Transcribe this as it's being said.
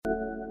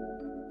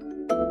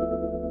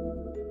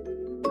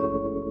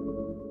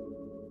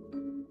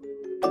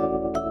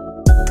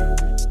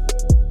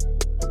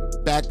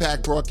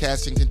Backpack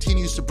Broadcasting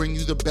continues to bring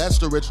you the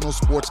best original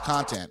sports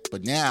content,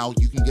 but now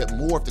you can get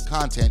more of the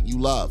content you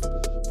love.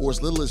 For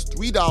as little as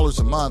 $3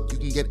 a month, you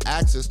can get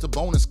access to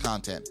bonus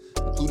content,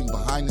 including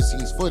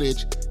behind-the-scenes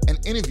footage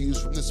and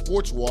interviews from the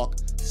Sports Walk,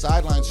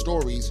 Sideline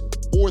Stories,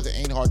 or the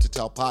Ain't Hard to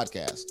Tell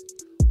podcast.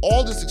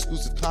 All this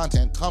exclusive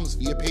content comes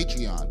via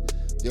Patreon.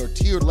 There are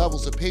tiered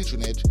levels of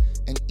patronage,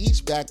 and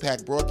each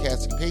Backpack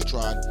Broadcasting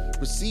patron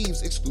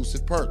receives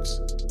exclusive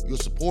perks. Your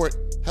support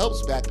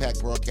helps Backpack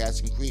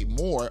Broadcasting create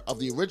more of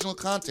the original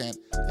content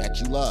that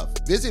you love.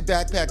 Visit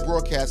Backpack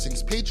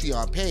Broadcasting's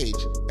Patreon page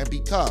and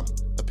become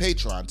a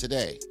patron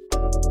today.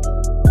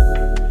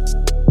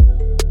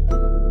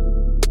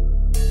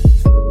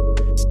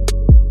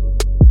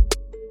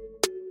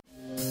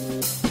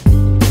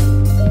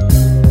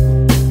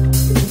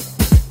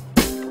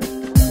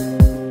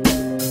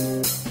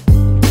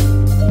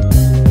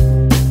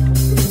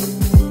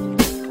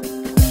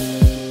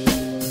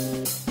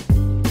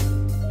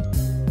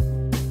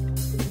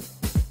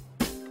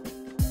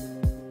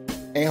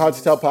 Ain't Hard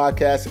to Tell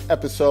podcast,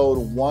 episode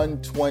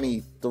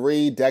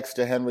 123.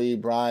 Dexter Henry,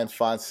 Brian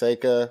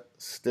Fonseca,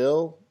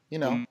 still,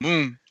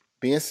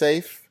 being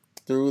safe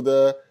through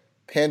the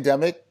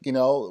pandemic,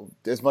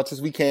 as much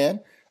as we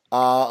can.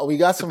 We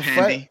got some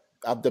friends.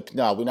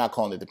 No, we're not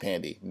calling it the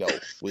pandy. No,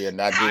 we are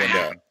not doing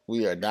that.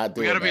 We are not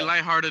doing that. We got to be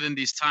lighthearted in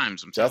these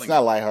times. That's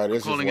not lighthearted.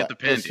 It's calling it the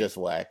pandy. It's just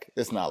whack.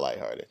 It's not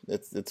lighthearted.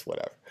 It's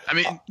whatever. I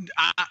mean,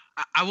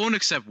 I won't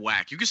accept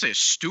whack. You can say it's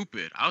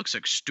stupid. I'll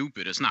accept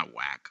stupid. It's not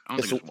whack. I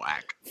don't think it's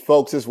whack.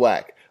 Folks, it's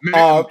whack.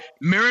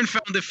 Mirren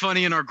found it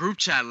funny in our group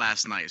chat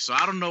last night, so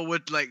I don't know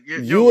what,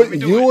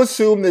 you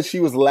assume that she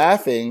was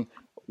laughing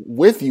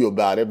with you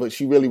about it, but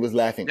she really was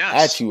laughing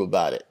at you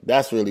about it.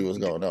 That's really what's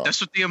going on.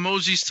 That's what the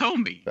emojis told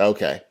me.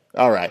 Okay.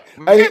 All right.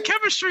 We got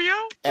chemistry, yo.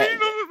 What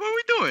are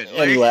we doing?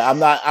 Anyway, I'm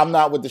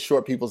not with the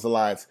Short People's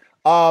Alliance.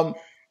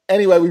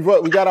 Anyway,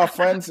 we got our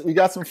friends. We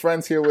got some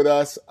friends here with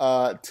us.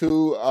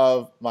 Two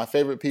of my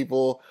favorite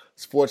people,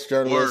 sports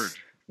journalists,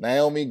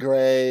 Naomi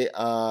Gray,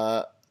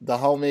 the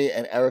homie,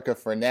 and Erica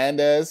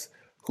Fernandez,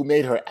 who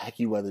made her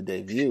AccuWeather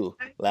debut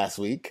last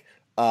week.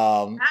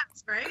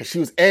 That's right. Because she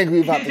was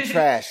angry about the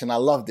trash, and I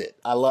loved it.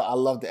 I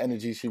loved the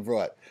energy she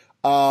brought.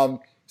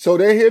 So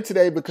they're here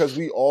today because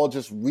we all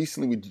just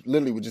recently, we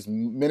literally were just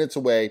minutes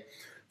away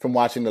from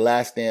watching the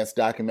Last Dance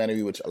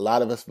documentary, which a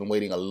lot of us have been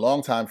waiting a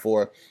long time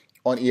for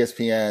on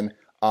ESPN,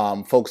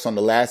 focused on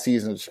the last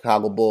season of the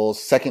Chicago Bulls,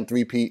 second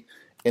three-peat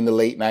in the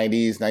late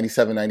 90s,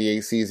 97,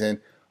 98 season.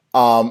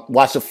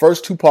 Watch the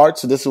first two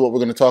parts. So this is what we're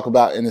going to talk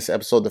about in this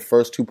episode, the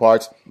first two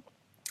parts.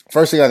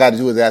 First thing I got to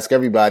do is ask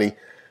everybody,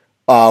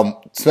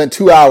 spent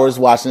 2 hours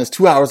watching this,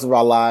 2 hours of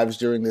our lives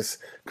during this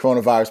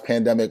coronavirus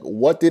pandemic.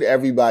 What did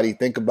everybody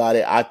think about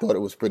it? I thought it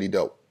was pretty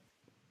dope.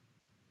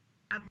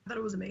 I thought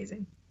it was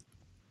amazing.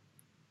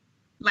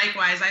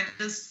 Likewise,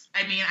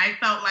 I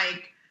felt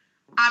like,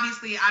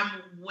 obviously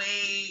I'm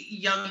way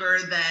younger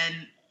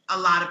than a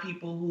lot of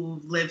people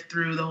who've lived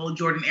through the whole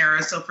Jordan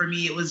era. So for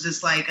me, it was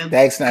just like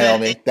thanks,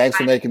 Naomi. Thanks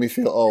for making me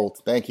feel old.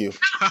 Thank you.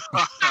 I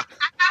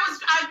was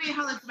being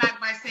hella back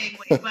by saying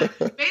wait,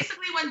 but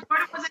basically when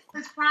Jordan was in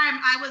his prime,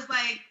 I was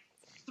like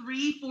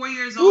 3-4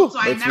 years old. So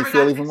I never got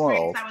to experience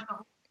that with the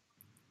whole.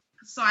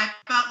 So I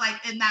felt like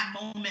in that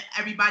moment,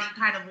 everybody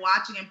kind of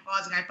watching and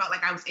pausing, I felt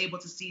like I was able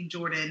to see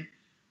Jordan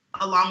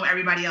along with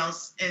everybody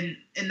else in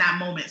that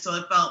moment. So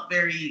it felt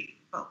very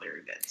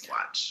good to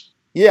watch.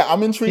 Yeah,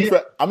 I'm intrigued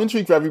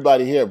for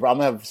everybody here. But I'm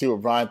gonna have to see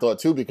what Brian thought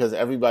too, because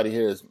everybody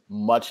here is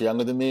much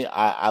younger than me.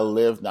 I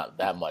live not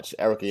that much.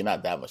 Erica, you're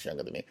not that much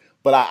younger than me.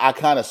 But I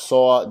kind of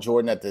saw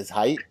Jordan at this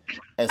height,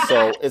 and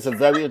so it's a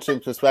very interesting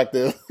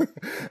perspective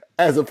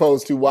as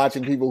opposed to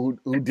watching people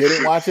who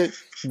didn't watch it.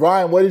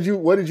 Brian, what did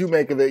you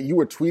make of it? You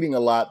were tweeting a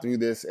lot through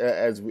this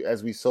as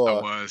we saw.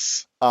 I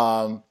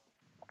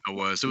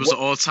was. It was an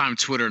all-time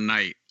Twitter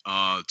night.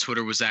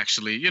 Twitter was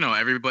actually,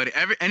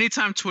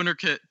 anytime Twitter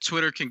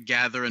can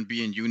gather and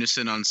be in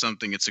unison on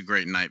something, it's a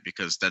great night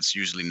because that's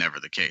usually never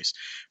the case.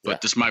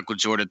 But This Michael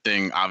Jordan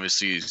thing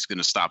obviously is going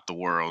to stop the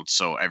world,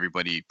 so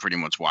everybody pretty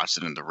much watched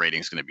it and the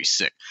rating's going to be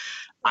sick.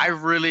 I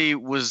really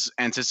was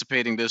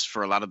anticipating this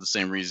for a lot of the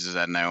same reasons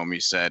that Naomi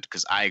said,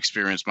 because I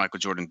experienced Michael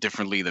Jordan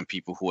differently than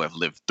people who have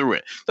lived through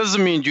it.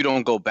 Doesn't mean you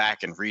don't go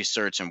back and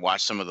research and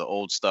watch some of the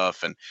old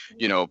stuff and,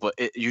 but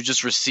you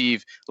just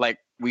receive, like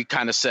we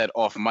kind of said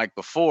off mic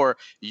before,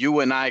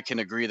 you and I can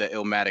agree that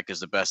Illmatic is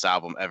the best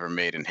album ever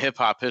made in hip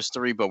hop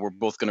history, but we're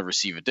both going to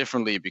receive it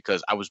differently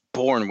because I was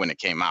born when it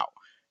came out.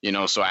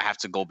 So I have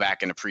to go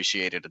back and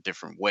appreciate it a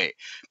different way.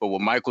 But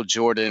with Michael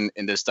Jordan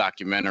in this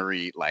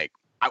documentary,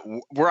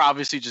 we're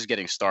obviously just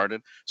getting started.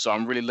 So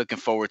I'm really looking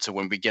forward to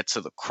when we get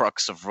to the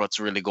crux of what's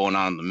really going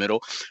on in the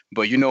middle.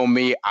 But you know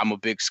me, I'm a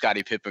big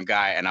Scottie Pippen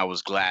guy, and I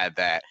was glad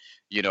that,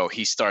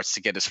 he starts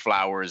to get his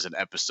flowers in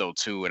episode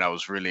 2, and I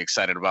was really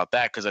excited about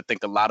that because I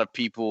think a lot of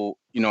people,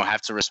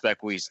 have to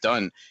respect what he's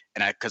done,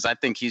 and because I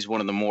think he's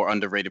one of the more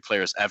underrated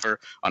players ever.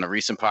 On a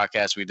recent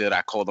podcast we did,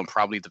 I called him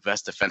probably the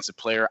best defensive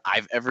player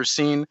I've ever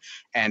seen,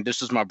 and this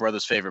was my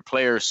brother's favorite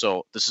player,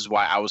 so this is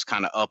why I was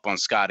kind of up on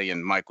Scottie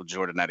and Michael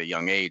Jordan at a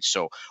young age.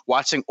 So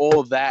watching all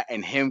of that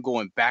and him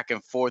going back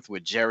and forth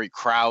with Jerry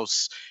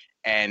Krause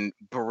and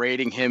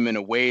berating him in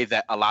a way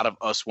that a lot of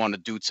us want to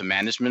do to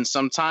management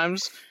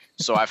sometimes.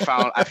 So I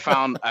found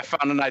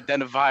an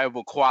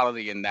identifiable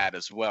quality in that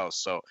as well.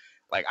 So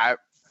like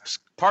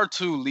part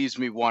 2 leaves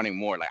me wanting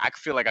more. Like I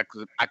feel like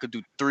I could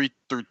do 3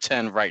 through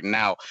 10 right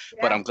now,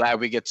 but I'm glad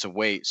we get to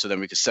wait so then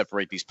we can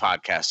separate these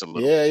podcasts a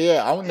little.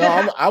 Yeah.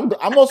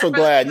 I'm also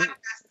glad.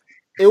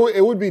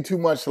 It would be too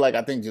much to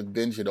I think just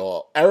binge it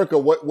all. Erica,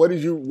 what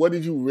did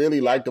you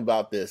really like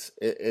about this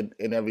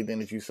in everything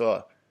that you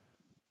saw?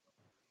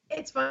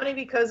 It's funny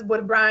because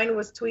what Brian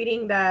was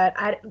tweeting that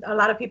a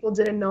lot of people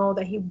didn't know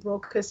that he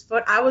broke his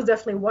foot. I was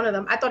definitely one of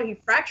them. I thought he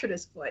fractured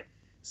his foot.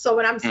 So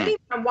when I'm sitting,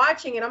 I'm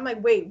watching it, I'm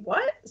like, wait,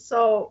 what?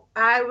 So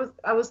I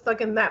was stuck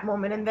in that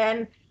moment. And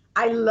then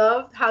I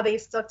loved how they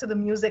stuck to the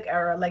music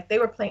era. Like they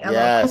were playing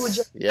LL Cool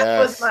J.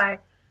 Yes. I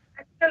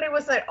really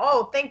was like,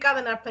 oh, thank God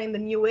they're not playing the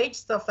new age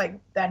stuff like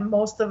that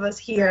most of us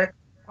here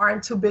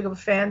aren't too big of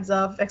fans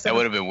of. That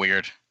would have been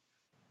weird.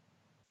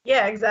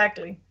 Yeah,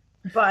 exactly.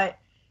 But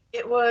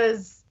it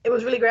was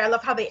really great. I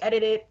love how they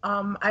edited.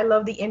 I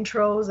love the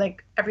intros.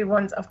 Like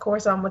everyone's, of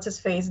course, what's his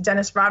face?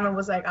 Dennis Rodman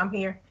was like, I'm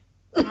here.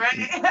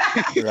 Right.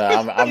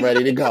 I'm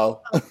ready to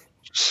go.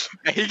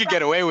 He could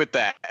get away with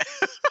that.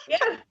 Yeah,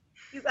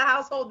 he's a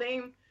household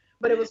name.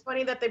 But it was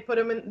funny that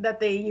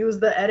they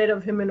used the edit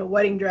of him in a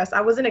wedding dress.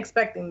 I wasn't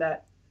expecting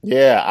that.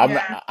 Yeah,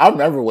 I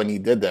remember when he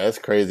did that. It's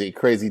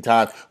crazy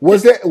time.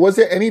 Was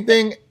there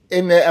anything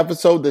in the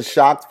episode that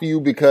shocked you?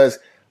 Because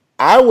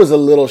I was a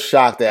little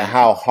shocked at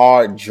how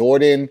hard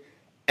Jordan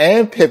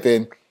and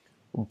Pippen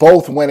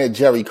both went at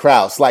Jerry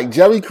Krause. Like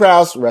Jerry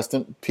Krause, rest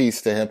in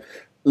peace to him,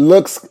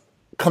 looks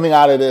coming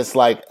out of this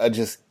like a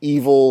just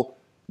evil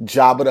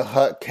Jabba the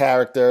Hutt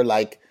character.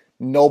 Like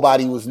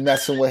nobody was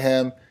messing with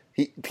him.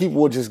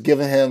 People were just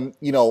giving him,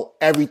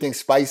 everything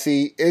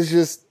spicy. It's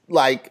just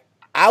like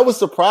I was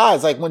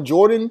surprised. Like when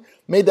Jordan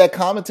made that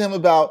comment to him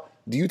about,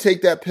 do you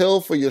take that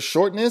pill for your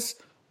shortness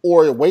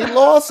or weight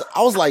loss?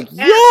 I was like,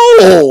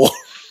 yo.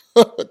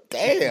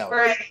 Damn.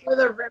 Right. With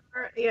a rim.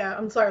 Yeah,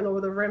 I'm sorry,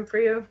 with a rim for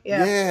you.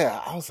 Yeah.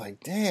 Yeah, I was like,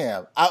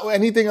 damn.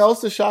 Anything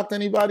else that shocked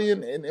anybody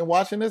in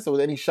watching this? Or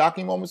any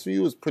shocking moments for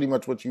you? Was pretty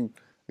much what you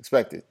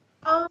expected?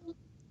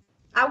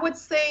 I would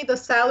say the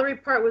salary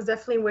part was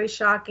definitely way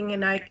shocking,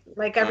 and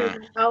like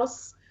everyone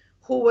else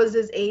who was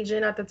his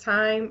agent at the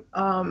time.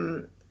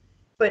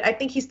 But I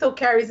think he still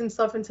carries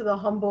himself into the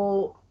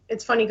humble.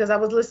 It's funny because I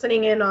was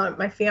listening in on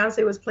my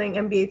fiance was playing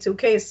NBA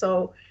 2K,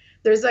 so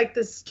there's like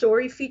this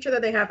story feature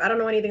that they have. I don't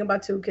know anything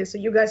about 2K, so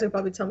you guys will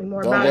probably tell me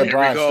more about it. Don't get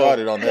Brian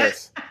started on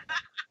this.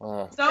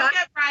 Don't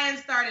get Brian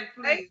started,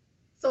 please.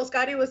 So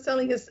Scottie was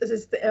telling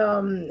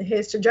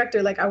his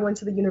trajectory. Like I went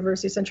to the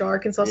University of Central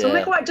Arkansas. So I'm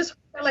like, I just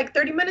heard like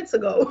 30 minutes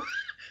ago.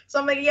 So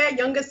I'm like,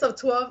 youngest of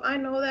 12. I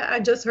know that. I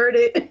just heard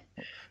it.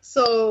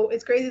 So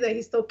it's crazy that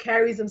he still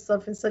carries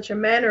himself in such a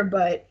manner,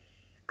 but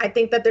I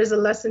think that there's a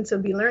lesson to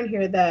be learned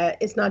here that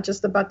it's not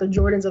just about the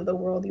Jordans of the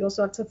world. You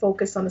also have to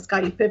focus on the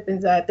Scottie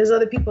Pippens, that there's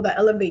other people that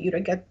elevate you to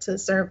get to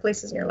certain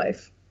places in your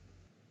life.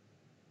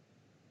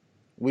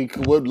 We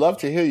would love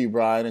to hear you,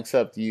 Brian,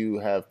 except you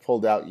have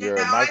pulled out your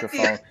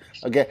microphone.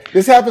 Again,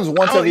 this happens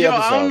once every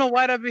episode. I don't know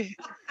why that be...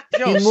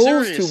 He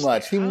moves too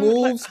much. He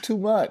moves too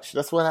much.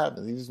 That's what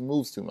happens. He just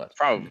moves too much.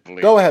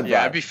 Probably. Go ahead, Brian.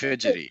 Yeah, I'd be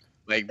fidgety.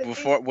 Like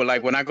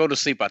when I go to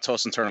sleep, I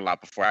toss and turn a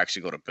lot before I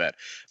actually go to bed.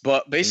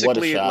 But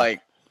basically,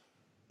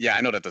 yeah,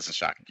 I know that doesn't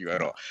shock you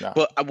at all. No.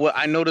 But what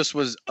I noticed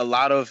was a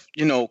lot of,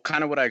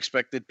 kind of what I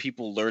expected,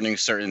 people learning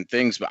certain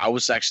things. But I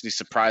was actually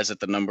surprised at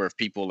the number of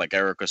people, like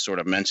Erica sort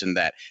of mentioned,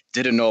 that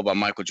didn't know about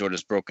Michael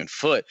Jordan's broken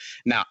foot.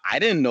 Now, I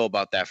didn't know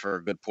about that for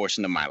a good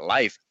portion of my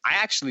life. I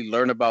actually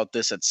learned about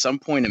this at some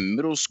point in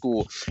middle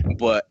school,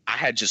 but I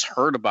had just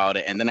heard about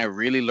it. And then I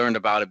really learned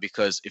about it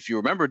because if you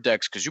remember,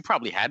 Dex, because you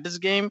probably had this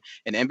game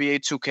in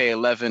NBA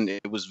 2K11,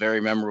 it was very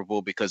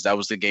memorable because that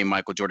was the game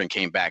Michael Jordan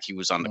came back. He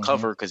was on the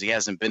cover because he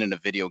hasn't been in a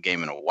video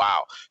game in a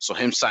while. So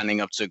him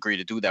signing up to agree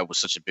to do that was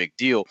such a big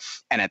deal.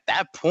 And at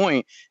that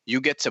point, you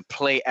get to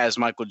play as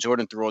Michael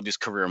Jordan through all these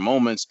career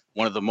moments.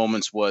 One of the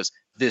moments was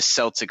this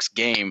Celtics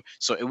game.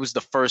 So it was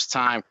the first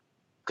time,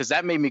 because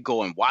that made me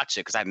go and watch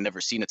it because I'd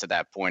never seen it to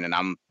that point. And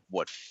I'm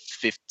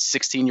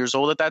 16 years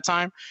old at that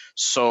time.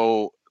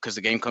 So because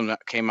the game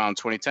came out in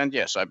 2010.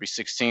 Yeah, so I'd be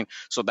 16.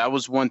 So that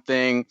was one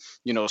thing,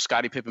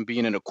 Scottie Pippen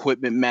being an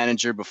equipment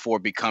manager before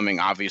becoming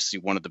obviously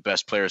one of the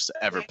best players to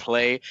ever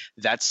play.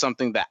 That's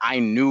something that I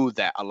knew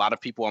that a lot of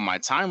people on my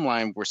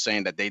timeline were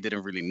saying that they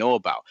didn't really know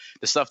about.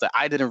 The stuff that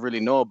I didn't really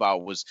know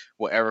about was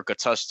what Erica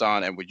touched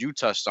on and what you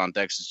touched on,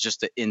 Dex, is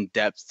just the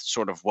in-depth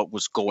sort of what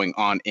was going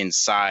on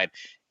inside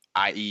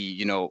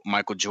i.e.,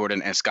 Michael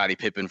Jordan and Scottie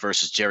Pippen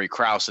versus Jerry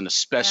Krause, and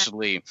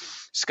especially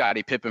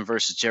Scottie Pippen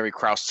versus Jerry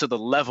Krause to the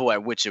level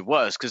at which it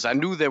was, because I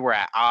knew they were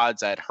at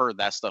odds. I'd heard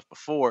that stuff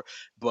before,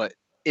 but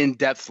in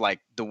depth, like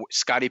the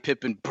Scottie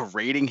Pippen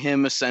berating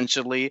him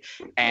essentially,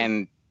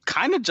 and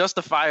kind of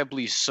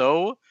justifiably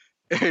so.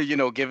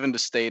 Given the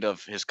state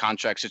of his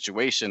contract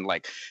situation,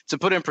 like, to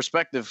put in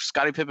perspective,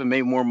 Scottie Pippen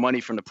made more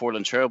money from the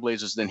Portland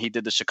Trailblazers than he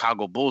did the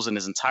Chicago Bulls in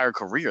his entire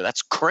career.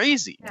 That's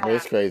crazy. Yeah.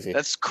 It's crazy.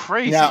 That's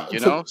crazy. Now,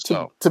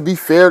 to be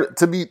fair,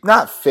 to be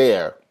not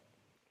fair,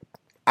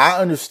 I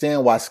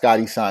understand why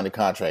Scottie signed the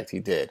contract he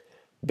did,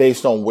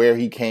 based on where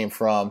he came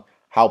from,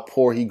 how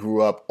poor he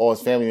grew up, all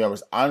his family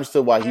members. I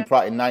understood why he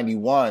probably in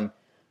 91.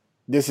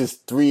 This is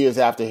 3 years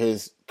after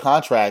his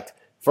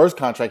first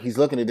contract. He's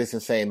looking at this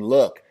and saying,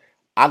 "Look,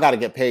 I got to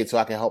get paid so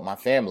I can help my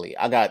family.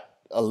 I got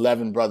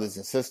 11 brothers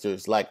and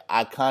sisters." Like,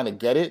 I kind of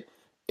get it.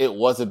 It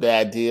was a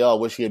bad deal. I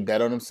wish he had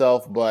bet on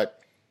himself,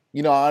 but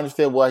I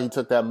understand why he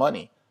took that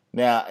money.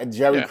 Now,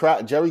 Jerry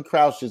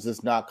Krause just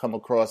does not come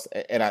across,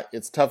 and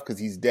it's tough because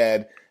he's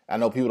dead. I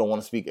know people don't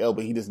want to speak ill,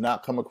 but he does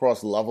not come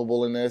across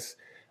lovable in this.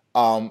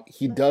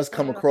 He does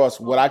come across,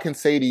 what I can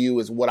say to you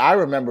is what I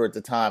remember at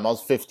the time. I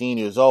was 15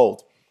 years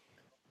old.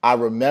 I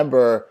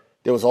remember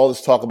there was all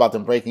this talk about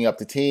them breaking up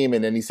the team,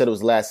 and then he said it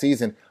was last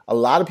season. A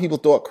lot of people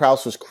thought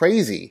Krause was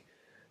crazy.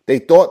 They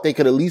thought they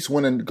could at least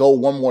win and go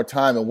one more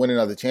time and win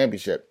another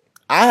championship.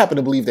 I happen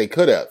to believe they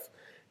could have,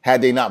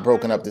 had they not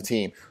broken up the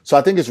team. So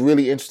I think it's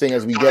really interesting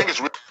as we get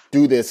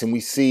through this and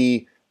we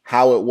see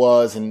how it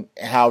was and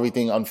how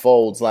everything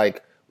unfolds,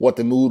 like what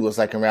the mood was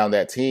like around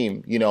that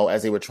team,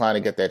 as they were trying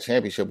to get that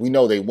championship. We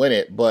know they win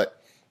it,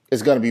 but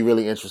it's going to be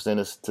really interesting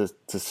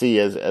to see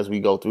as we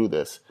go through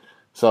this.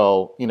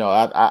 So,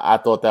 I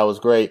thought that was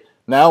great.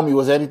 Naomi,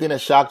 was there anything that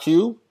shocked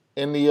you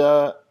in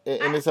the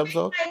in this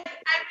episode?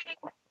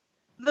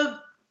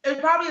 It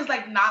probably is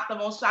like not the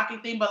most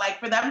shocking thing, but like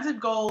for them to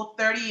go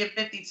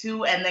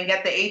 30-52 and then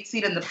get the 8th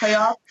seed in the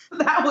playoffs,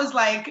 that was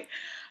like,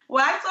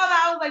 when I saw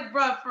that, I was like,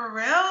 bro, for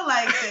real?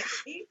 Like the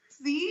 8th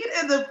seed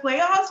in the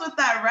playoffs with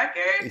that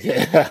record?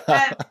 Yeah.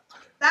 And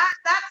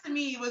that to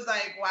me was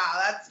like, wow,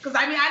 that's because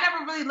I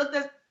never really looked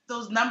at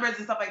those numbers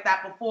and stuff like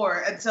that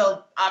before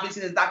until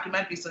obviously this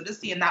documentary. So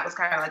just seeing that was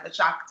kind of like a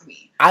shock to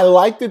me. I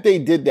like that they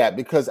did that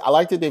because I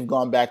like that they've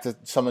gone back to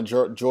some of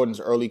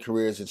Jordan's early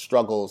careers and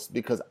struggles,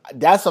 because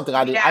that's something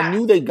I did. Yeah. I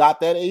knew they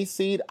got that 8th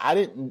seed.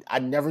 I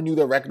never knew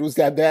their record was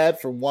that bad,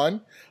 for one.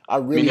 I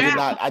really did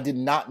not. I did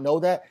not know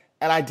that.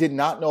 And I did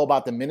not know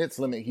about the minutes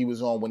limit he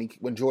was on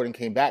when Jordan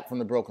came back from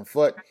the broken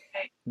foot.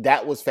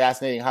 That was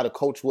fascinating, how the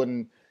coach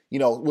wouldn't,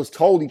 was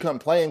told he couldn't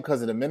play him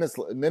because of the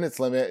minutes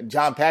limit.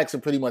 John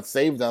Paxson pretty much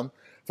saved them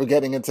for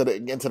getting into the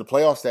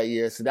playoffs that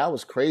year. So that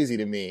was crazy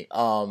to me.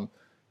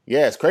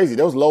 Yeah, it's crazy.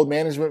 There was load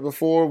management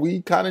before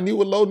we kind of knew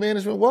what load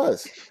management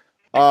was.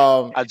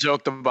 I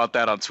joked about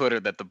that on Twitter,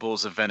 that the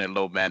Bulls invented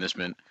load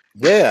management.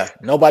 Yeah,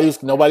 nobody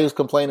was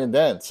complaining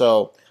then.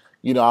 So,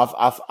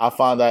 I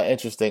found that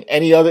interesting.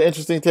 Any other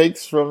interesting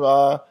takes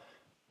from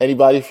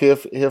anybody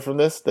here from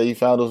this that you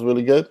found was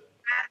really good?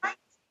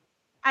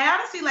 I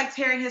honestly liked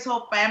hearing his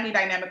whole family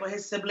dynamic with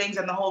his siblings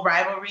and the whole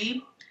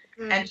rivalry,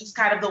 and just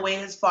kind of the way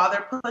his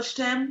father pushed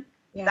him.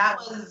 Yeah. That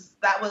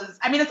was.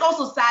 I mean, it's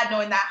also sad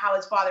knowing that how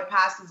his father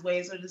passed his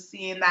way. So just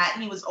seeing that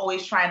he was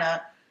always trying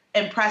to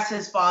impress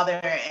his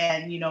father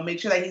and make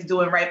sure that he's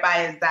doing right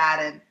by his dad,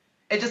 and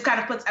it just kind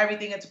of puts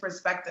everything into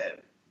perspective.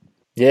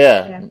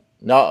 Yeah.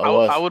 No,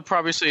 I would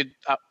probably say,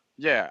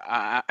 and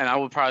I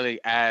would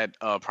probably add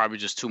probably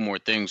just 2 more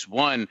things.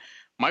 One,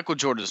 Michael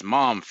Jordan's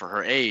mom, for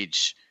her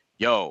age,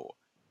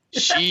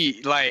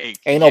 she like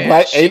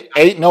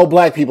ain't no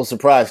black people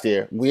surprised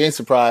here. We ain't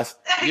surprised.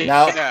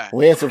 Yeah.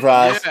 We ain't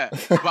surprised. Yeah.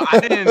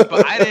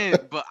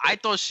 But I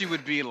thought she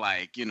would be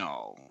like,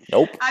 nope,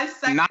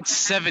 not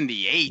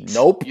 78.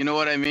 Nope. You know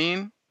what I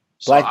mean?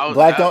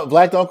 Black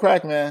don't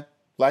crack, man.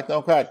 Black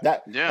don't crack.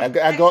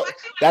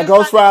 That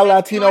goes for our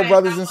Latino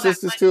brothers and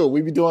sisters too.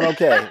 We be doing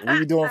okay. We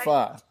be doing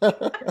fine.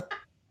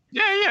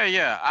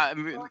 Yeah.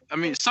 I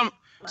mean,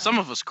 some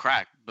of us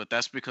crack, but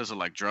that's because of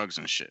like drugs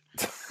and shit.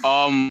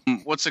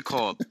 What's it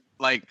called?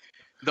 Like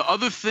the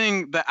other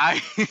thing that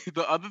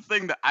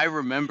I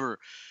remember.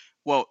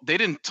 Well, they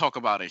didn't talk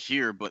about it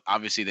here, but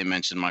obviously they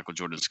mentioned Michael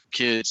Jordan's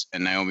kids.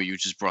 And Naomi, you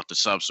just brought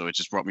this up, so it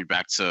just brought me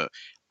back to.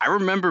 I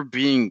remember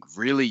being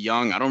really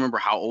young. I don't remember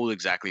how old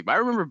exactly, but I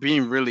remember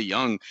being really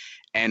young,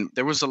 and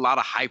there was a lot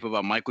of hype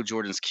about Michael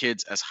Jordan's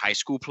kids as high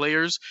school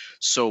players.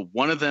 So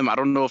one of them, I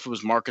don't know if it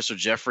was Marcus or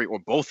Jeffrey, or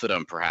both of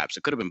them, perhaps.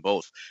 It could have been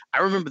both. I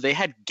remember they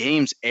had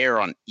games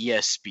air on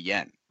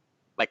ESPN.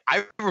 Like,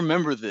 I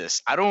remember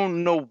this. I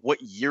don't know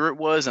what year it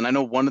was, and I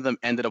know one of them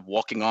ended up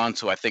walking on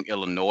to, I think,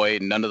 Illinois.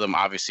 None of them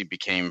obviously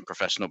became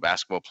professional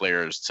basketball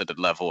players to the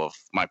level of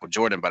Michael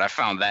Jordan, but I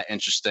found that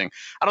interesting.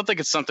 I don't think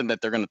it's something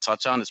that they're going to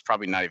touch on. It's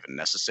probably not even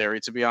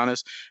necessary, to be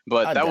honest.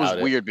 But that was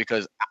weird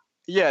because,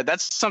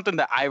 that's something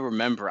that I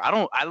remember.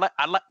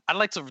 I'd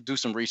like to do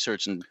some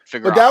research and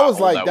figure out.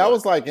 But that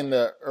was like in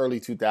the early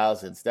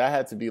 2000s. That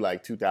had to be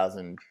like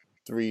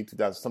 2003,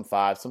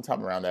 2005,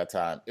 sometime around that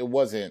time. It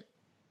wasn't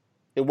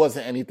It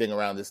wasn't anything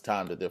around this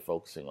time that they're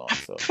focusing on.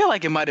 So I feel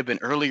like it might have been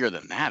earlier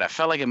than that. I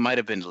felt like it might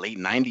have been late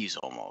 90s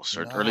almost,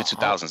 or early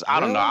 2000s. I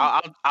don't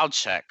know. I'll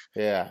check.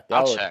 Yeah,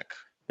 I'll check.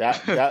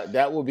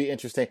 That will be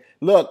interesting.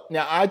 Look,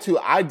 now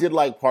I did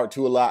like part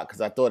 2 a lot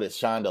because I thought it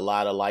shined a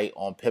lot of light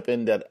on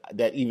Pippen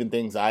that even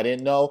things I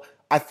didn't know.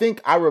 I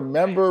think I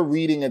remember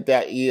reading it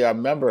that year. I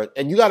remember,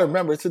 and you got to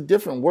remember, it's a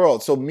different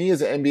world. So me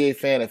as an NBA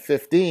fan at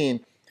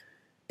 15,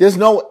 there's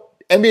no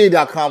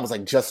NBA.com was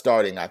like just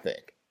starting, I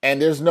think,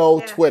 and there's no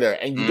Twitter,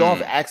 and you don't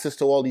have access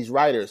to all these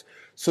writers.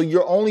 So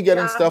you're only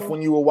getting stuff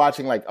when you were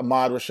watching like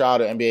Ahmad Rashad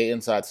or NBA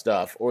Inside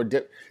stuff, or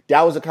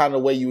that was the kind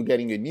of way you were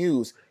getting your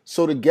news.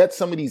 So to get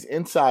some of these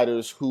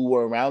insiders who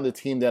were around the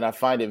team, that I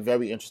find it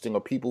very interesting,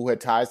 or people who had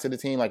ties to the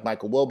team, like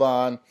Michael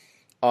Wilbon,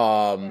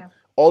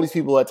 all these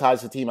people who had ties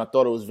to the team, I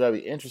thought it was very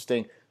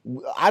interesting.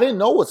 I didn't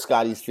know what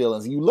Scotty's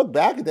feelings. You look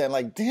back at that and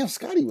like, damn,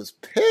 Scotty was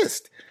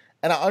pissed.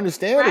 And I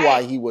understand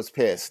why he was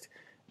pissed.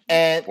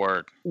 And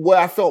what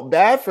I felt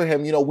bad for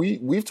him,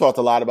 we've talked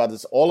a lot about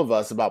this, all of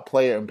us, about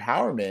player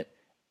empowerment.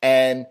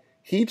 And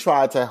he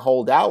tried to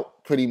hold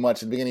out pretty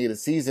much at the beginning of the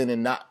season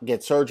and not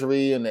get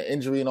surgery and the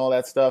injury and all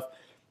that stuff.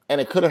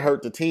 And it could have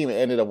hurt the team. It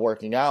ended up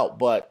working out.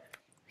 But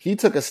he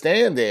took a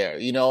stand there,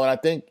 and I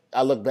think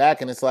I look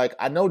back and it's like,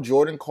 I know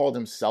Jordan called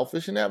him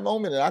selfish in that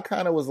moment. And I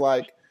kind of was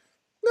like,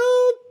 no,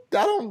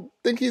 I don't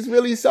think he's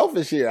really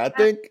selfish here. I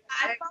think.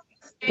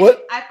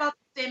 I felt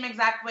the same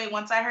exact way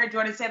once I heard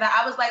Jordan say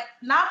that. I was like,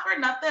 not for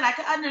nothing. I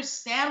can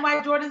understand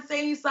why Jordan's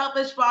saying he's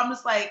selfish, but I'm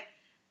just like,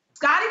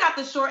 Scotty got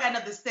the short end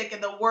of the stick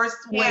in the worst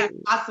way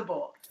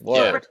possible. So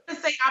for him to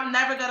say, I'm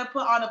never going to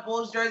put on a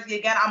Bulls jersey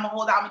again, I'm going to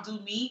hold out and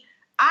do me,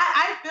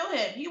 I feel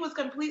him. He was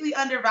completely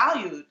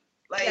undervalued.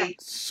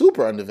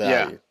 Super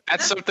undervalued. Yeah,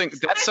 that's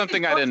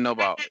something I didn't know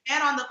about.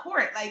 And on the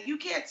court, you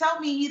can't tell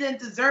me he didn't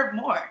deserve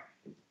more.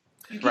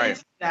 You can't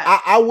say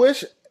that. I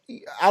wish,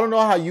 I don't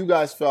know how you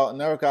guys felt,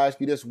 and Eric, I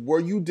ask you this, were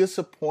you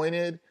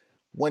disappointed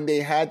when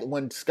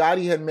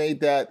Scotty had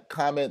made that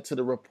comment to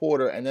the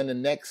reporter, and then the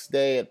next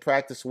day at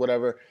practice or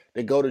whatever,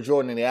 they go to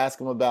Jordan and they ask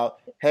him about,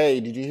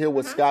 hey, did you hear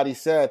what Scotty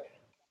said?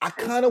 I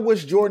kind of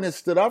wish Jordan had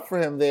stood up for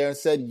him there and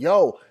said,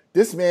 yo,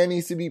 this man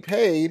needs to be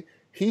paid.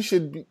 He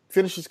should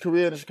finish his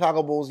career in the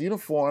Chicago Bulls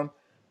uniform.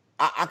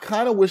 I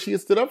kind of wish he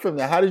had stood up for him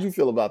there. How did you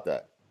feel about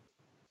that?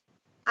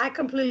 I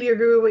completely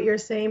agree with what you're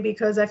saying,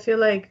 because I feel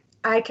like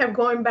I kept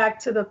going back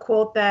to the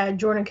quote that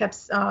Jordan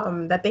kept,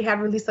 that they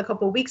had released a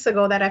couple of weeks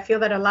ago, that I feel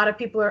that a lot of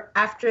people are,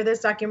 after this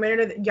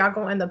documentary, that y'all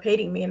gonna end up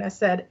hating me. And I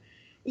said,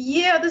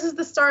 yeah, this is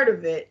the start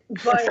of it,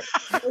 but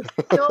you're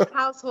still a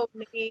household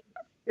name.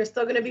 You're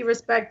still going to be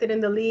respected in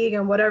the league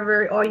and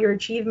whatever, all your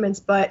achievements.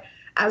 But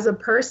as a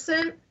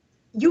person,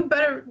 you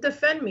better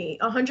defend me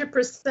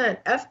 100%.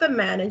 F the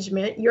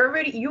management.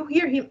 You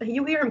hear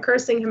him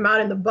cursing him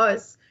out in the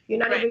bus. You're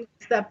not even going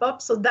to step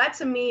up. So that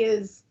to me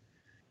is,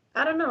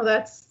 I don't know.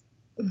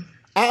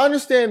 I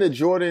understand that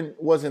Jordan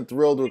wasn't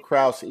thrilled with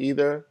Krause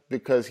either,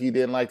 because he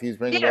didn't like he's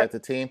bringing back the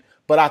team.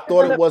 But I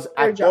thought it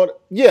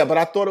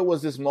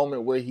was this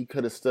moment where he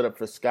could have stood up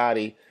for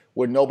Scotty,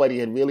 where nobody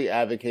had really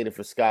advocated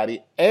for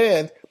Scotty.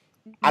 And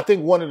I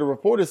think one of the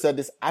reporters said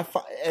this, I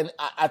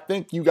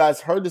think you guys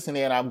heard this in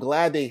there, and I'm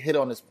glad they hit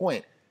on this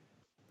point.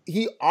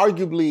 He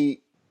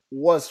arguably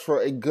was,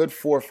 for a good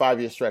 4 or 5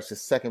 year stretch, the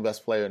second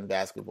best player in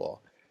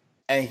basketball.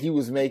 And he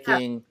was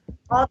making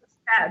all the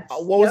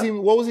stats.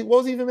 What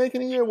was he even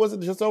making a year? Was it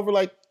just over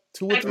like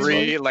 2 or 3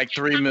 million? Like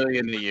 $3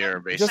 million a year,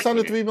 basically. Just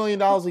under $3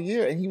 million a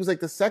year. And he was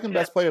like the second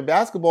best player in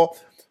basketball.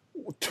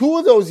 2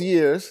 of those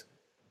years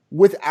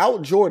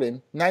without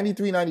Jordan,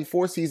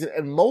 93-94 season,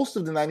 and most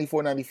of the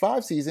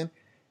 94-95 season,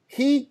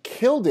 he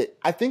killed it.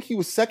 I think he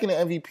was second to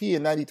MVP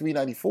in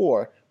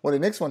 93-94 when the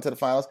Knicks went to the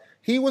finals.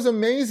 He was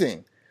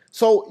amazing.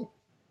 So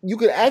you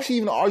could actually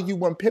even argue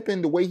when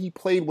Pippen, the way he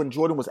played when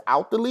Jordan was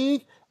out the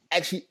league,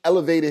 actually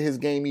elevated his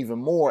game even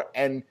more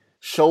and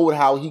showed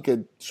how he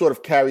could sort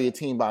of carry a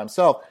team by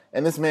himself.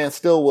 And this man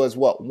still was,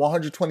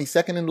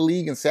 122nd in the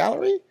league in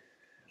salary?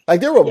 Like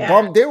there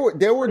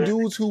were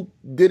dudes who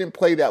didn't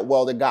play that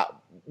well that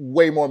got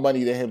way more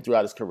money than him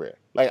throughout his career.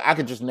 Like I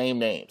could just name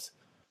names.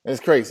 And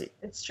it's crazy.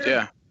 It's true.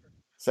 Yeah.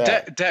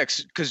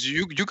 Dex, because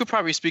you could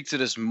probably speak to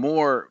this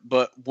more,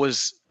 but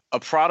was a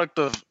product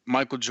of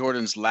Michael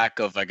Jordan's lack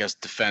of, I guess,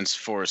 defense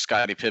for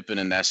Scottie Pippen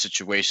in that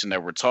situation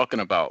that we're talking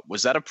about.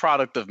 Was that a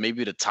product of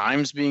maybe the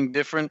times being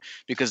different?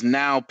 Because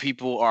now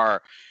people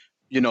are,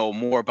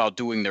 more about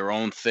doing their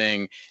own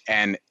thing,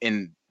 and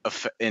in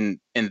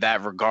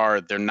that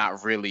regard, they're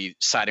not really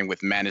siding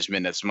with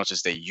management as much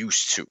as they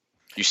used to.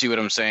 You see what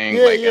I'm saying?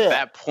 At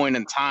that point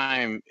in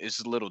time is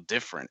a little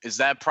different. Is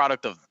that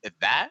product of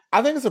that?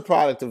 I think it's a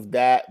product of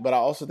that, but I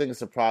also think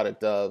it's a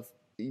product of,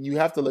 you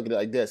have to look at it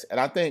like this.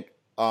 And I think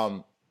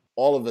all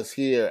of us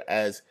here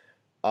as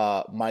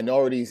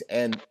minorities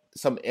and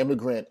some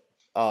immigrant,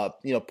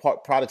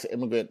 products of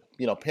immigrant,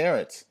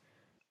 parents,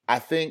 I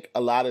think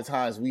a lot of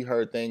times we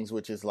heard things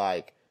which is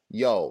like,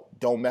 yo,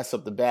 don't mess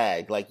up the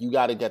bag. Like you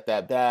got to get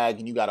that bag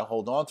and you got to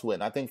hold on to it.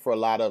 And I think for a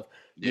lot of,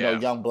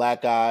 young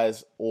black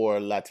guys or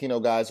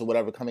Latino guys or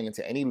whatever coming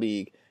into any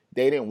league,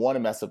 they didn't want to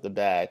mess up the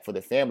bag for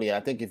the family. And I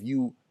think if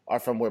you are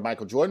from where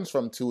Michael Jordan's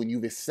from too, and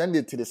you've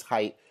ascended to this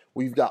height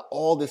where you've got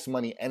all this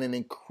money and an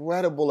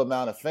incredible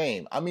amount of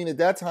fame. I mean, at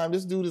that time,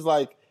 this dude is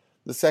like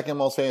the second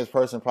most famous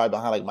person probably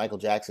behind like Michael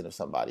Jackson or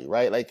somebody,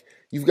 right? Like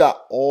you've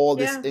got all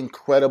this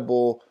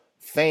incredible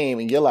fame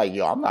and you're like,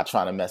 yo, I'm not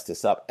trying to mess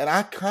this up. And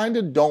I kind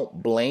of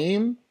don't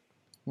blame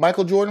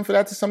Michael Jordan for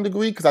that to some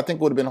degree, because I think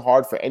it would have been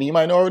hard for any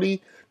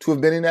minority to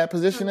have been in that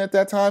position at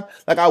that time.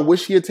 Like, I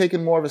wish he had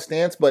taken more of a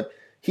stance, but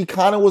he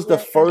kind of was the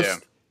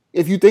first,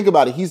 if you think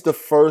about it, he's the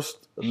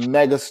first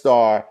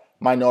megastar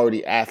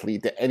minority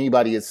athlete that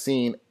anybody has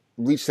seen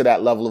reach to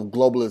that level of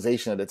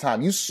globalization at the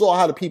time. You saw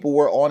how the people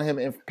were on him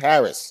in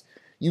Paris.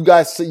 You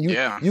guys,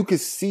 you could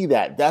see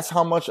that. That's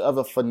how much of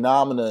a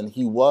phenomenon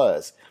he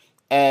was.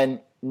 And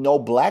no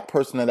black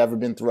person had ever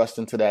been thrust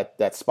into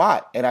that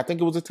spot. And I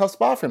think it was a tough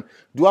spot for him.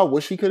 Do I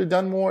wish he could have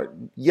done more?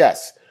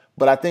 Yes.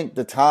 But I think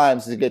the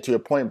times, to get to your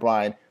point,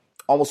 Brian,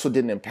 almost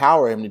didn't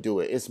empower him to do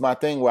it. It's my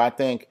thing where I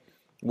think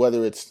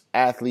whether it's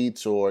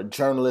athletes or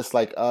journalists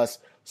like us,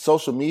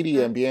 social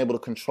media and being able to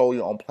control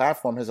your own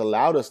platform has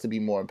allowed us to be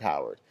more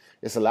empowered.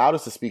 It's allowed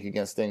us to speak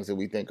against things that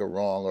we think are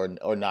wrong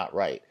or not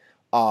right.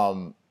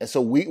 And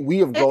so we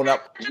have grown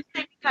up.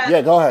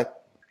 Yeah, go ahead.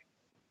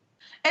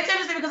 It's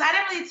interesting because I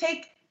didn't really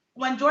take,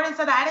 when Jordan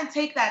said that, I didn't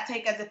take that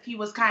take as if he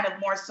was kind of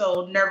more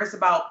so nervous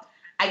about,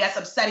 I guess,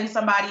 upsetting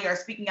somebody or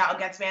speaking out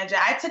against manager.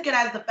 I took it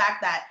as the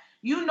fact that,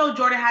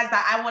 Jordan has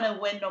that I want to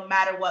win no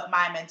matter what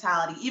my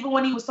mentality. Even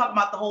when he was talking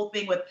about the whole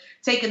thing with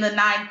taking the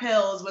 9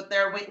 pills with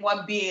their weight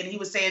 1B, and he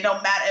was saying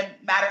it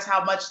matters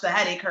how much the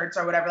headache hurts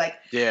or whatever. Like,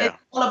 it's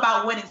all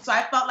about winning. So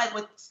I felt like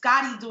with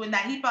Scottie doing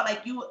that, he felt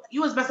like you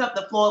was messing up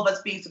the flow of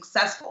us being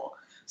successful.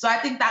 So I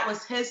think that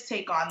was his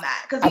take on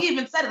that. Because he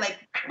even said it, like,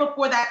 right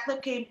before that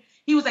clip came,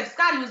 he was like,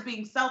 Scottie was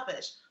being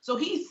selfish. So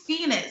he's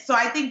seen it. So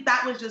I think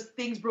that was just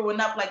things brewing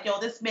up like, yo,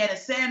 this man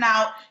is sitting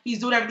out. He's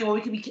doing everything. Well,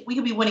 we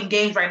could be winning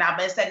games right now,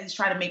 but instead he's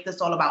trying to make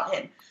this all about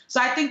him.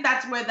 So I think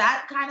that's where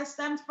that kind of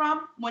stems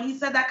from when he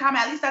said that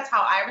comment. At least that's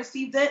how I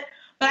received it.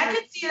 But I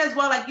could see it as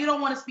well. Like, you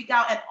don't want to speak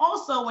out. And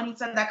also when he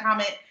said that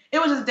comment, it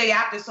was just the day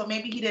after. So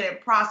maybe he didn't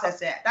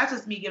process it. That's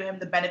just me giving him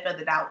the benefit of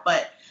the doubt.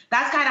 But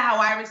that's kind of how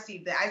I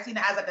received it. I seen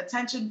it as like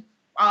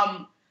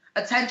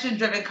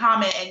attention-driven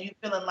comment, and you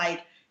feeling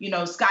like,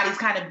 Scottie's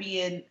kind of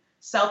being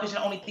selfish and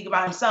only think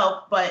about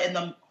himself. But in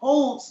the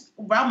whole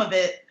realm of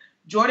it,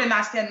 Jordan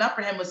not standing up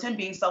for him was him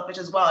being selfish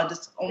as well, and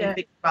just only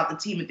thinking about the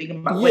team and thinking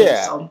about winning.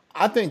 So.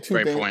 I think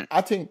two things. Point. I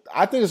think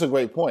it's a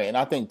great point, and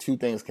I think two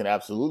things can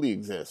absolutely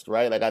exist,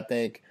 right? Like, I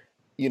think,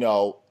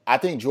 I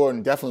think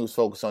Jordan definitely was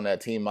focused on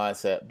that team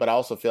mindset, but I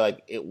also feel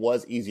like it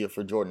was easier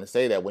for Jordan to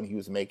say that when he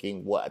was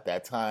making at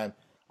that time,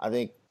 I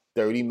think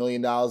 $30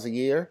 million a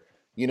year.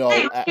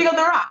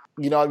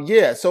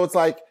 So it's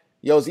like,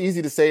 it's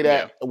easy to say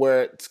that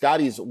where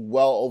Scottie's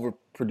well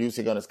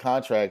overproducing on his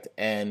contract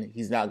and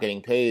he's not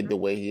getting paid the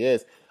way he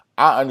is.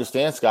 I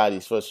understand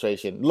Scottie's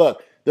frustration.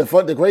 Look,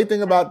 the great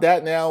thing about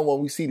that now,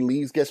 when we see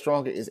leagues get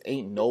stronger, is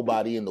ain't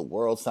nobody in the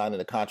world signing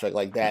a contract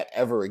like that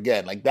ever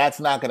again. Like, that's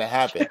not going to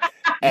happen.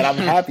 And I'm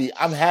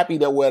happy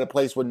that we're at a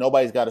place where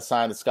nobody's got to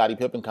sign a Scottie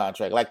Pippen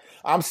contract. Like,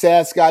 I'm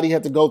sad Scottie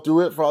had to go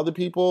through it for other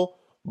people,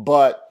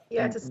 but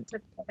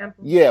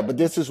but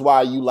this is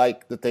why you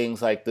like the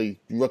things like the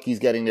rookies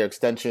getting their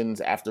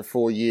extensions after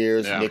 4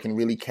 years and they can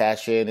really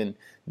cash in, and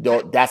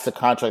that's the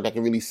contract that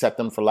can really set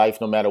them for life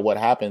no matter what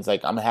happens.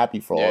 Like, I'm happy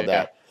for all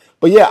that.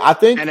 But I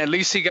think, and at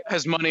least he got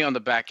his money on the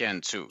back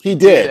end too. He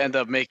did end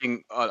up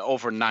making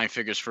over 9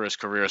 figures for his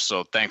career,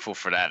 so thankful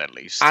for that at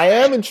least. I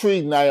am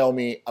intrigued,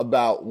 Naomi,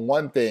 about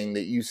one thing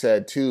that you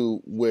said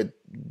too with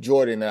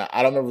Jordan. I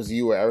don't remember if it was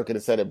you or Erica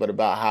that said it, but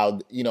about how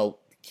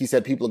he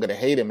said people are going to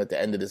hate him at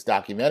the end of this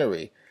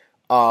documentary.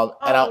 And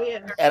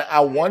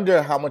I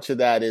wonder how much of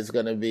that is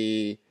going to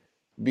be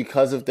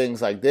because of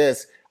things like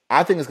this.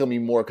 I think it's going to be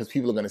more because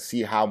people are going to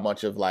see how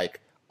much of like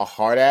a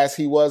hard ass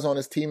he was on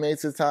his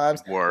teammates at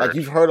times. Word. Like,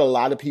 you've heard a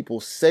lot of people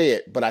say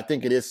it, but I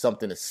think it is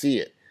something to see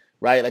it,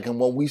 right? Like, and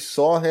when we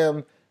saw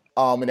him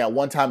in that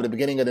one time at the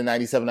beginning of the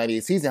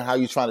 97-98 season, how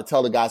you trying to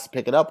tell the guys to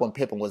pick it up when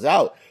Pippen was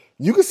out,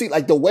 you could see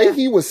like the way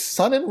he was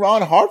sunning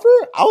Ron Harper.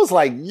 I was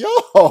like,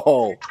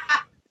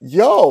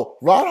 Yo,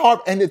 Ron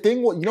Harper. And the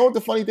thing, what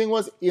the funny thing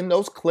was? In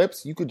those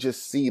clips, you could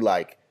just see,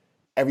 like,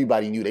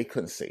 everybody knew they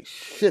couldn't say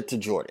shit to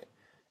Jordan.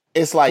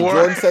 It's like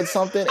Jordan said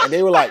something, and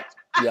they were like,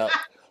 yeah,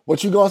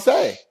 what you gonna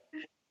say?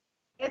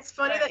 It's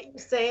funny that you're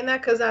saying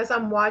that, because as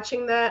I'm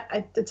watching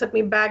that, it took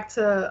me back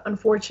to,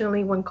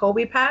 unfortunately, when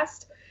Kobe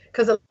passed,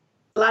 because a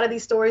lot of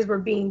these stories were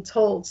being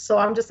told. So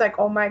I'm just like,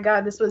 oh, my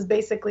God, this was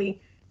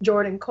basically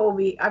Jordan,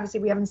 Kobe. Obviously,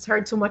 we haven't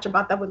heard too much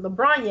about that with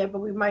LeBron yet, but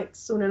we might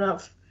soon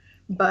enough.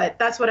 But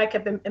that's what I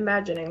kept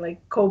imagining,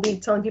 like Kobe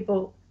telling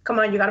people, come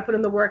on, you got to put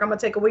in the work. I'm going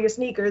to take away your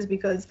sneakers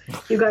because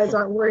you guys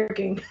aren't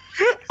working.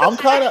 I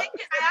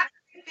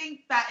actually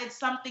think that it's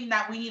something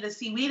that we need to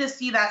see. We need to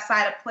see that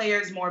side of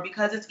players more,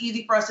 because it's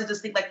easy for us to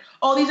just think like,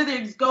 oh, these are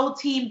the go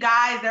team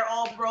guys. They're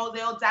all bros.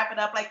 They'll zap it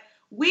up. Like,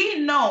 we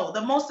know the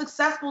most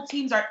successful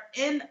teams are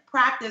in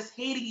practice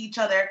hating each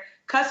other,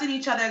 cussing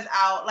each other's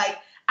out. Like,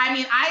 I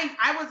mean,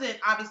 I wasn't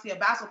obviously a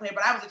basketball player,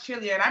 but I was a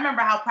cheerleader, and I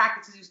remember how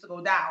practices used to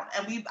go down.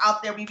 And we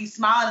out there, we'd be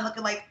smiling and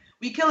looking like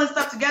we killing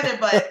stuff together.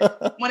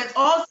 But when it's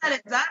all said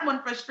and done,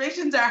 when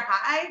frustrations are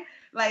high,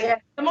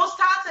 like the most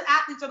talented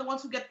athletes are the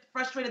ones who get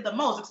frustrated the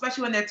most,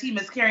 especially when their team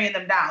is carrying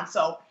them down.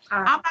 So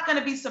I'm not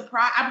gonna be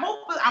surprised. I'm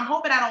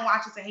hoping I don't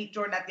watch this and hate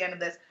Jordan at the end of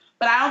this.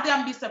 But I don't think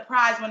I'm gonna be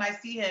surprised when I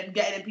see him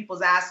getting in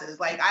people's asses.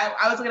 Like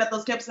I was looking at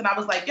those clips and I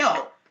was like,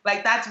 yo,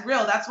 like that's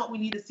real. That's what we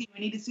need to see. We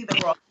need to see the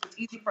world. It's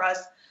easy for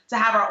us to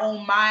have our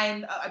own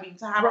mind.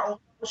 To have our own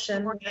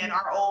emotion and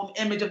our own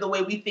image of the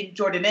way we think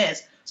Jordan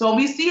is. So when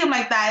we see him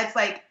like that, it's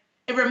like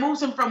it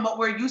removes him from what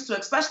we're used to,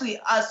 especially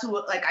us who,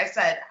 like I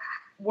said,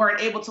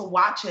 weren't able to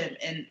watch him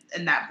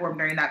in that form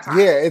during that time.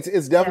 Yeah,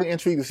 it's definitely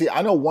intriguing to see.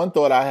 I know one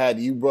thought I had.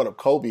 You brought up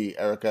Kobe,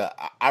 Erica.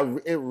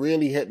 It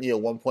really hit me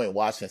at one point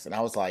watching this, and I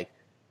was like,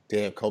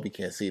 damn, Kobe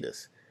can't see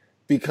this.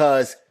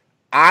 Because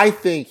I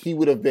think he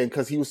would have been,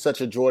 because he was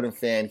such a Jordan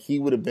fan, he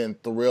would have been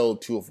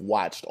thrilled to have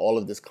watched all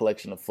of this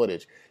collection of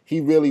footage. He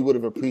really would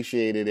have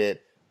appreciated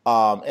it.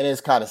 And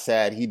it's kind of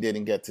sad he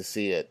didn't get to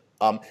see it.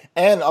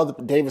 And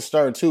David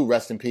Stern, too,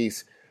 rest in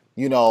peace.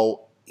 You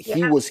know,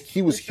 he was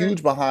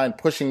huge behind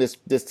pushing this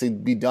to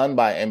be done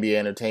by NBA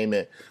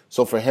Entertainment.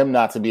 So for him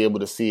not to be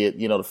able to see it,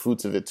 you know, the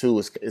fruits of it, too,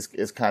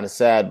 is kind of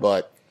sad.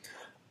 But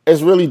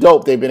it's really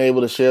dope they've been able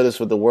to share this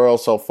with the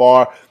world so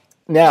far.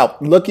 Now,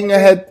 looking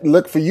ahead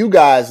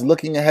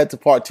to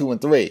part 2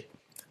 and 3.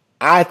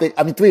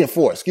 3 and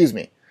 4, excuse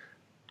me.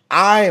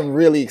 I am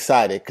really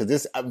excited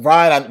because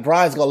Brian's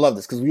going to love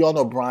this because we all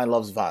know Brian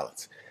loves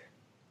violence.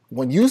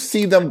 When you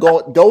see them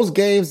going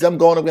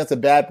up against the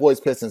Bad Boys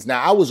Pistons.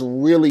 Now, I was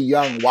really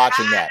young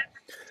watching that.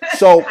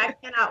 So I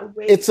cannot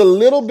wait. It's a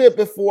little bit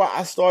before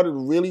I started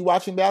really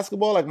watching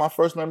basketball. Like my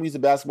first memories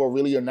of basketball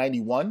really are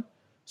 91.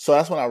 So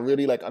that's when I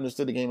really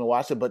understood the game and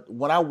watched it. But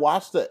when I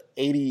watched the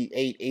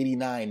 88,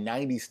 89,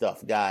 90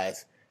 stuff,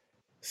 guys,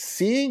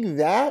 seeing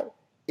that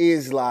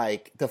is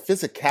like the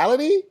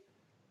physicality.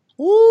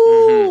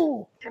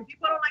 Woo! And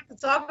people don't like to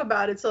talk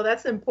about it, so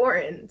that's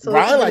important. So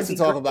Brian likes to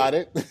talk about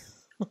it.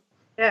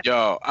 Yeah.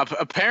 Yo,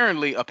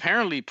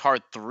 apparently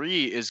part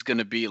 3 is going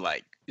to be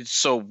like,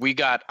 so we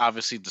got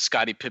obviously the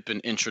Scottie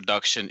Pippen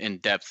introduction in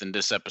depth in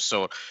this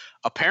episode.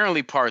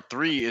 Apparently part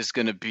 3 is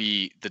going to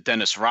be the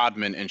Dennis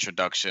Rodman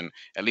introduction,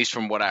 at least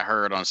from what I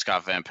heard on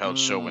Scott Van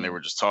Pelt's show when they were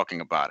just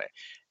talking about it.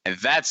 And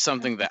that's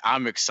something that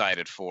I'm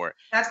excited for.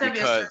 That's going to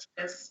be a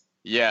service.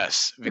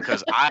 Yes,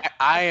 because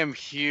I am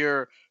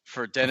here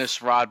for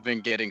Dennis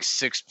Rodman getting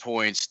 6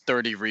 points,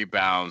 30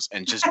 rebounds,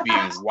 and just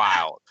being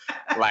wild.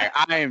 Like,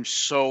 I am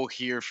so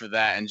here for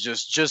that. And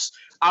just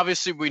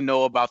obviously we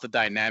know about the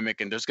dynamic,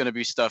 and there's going to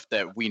be stuff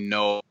that we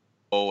know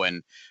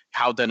and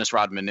how Dennis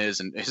Rodman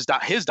is, and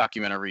his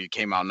documentary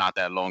came out not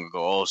that long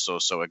ago also,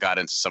 so it got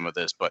into some of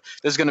this. But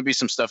there's going to be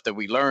some stuff that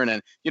we learn,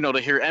 and to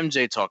hear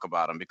MJ talk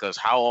about him, because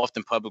how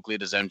often publicly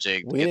does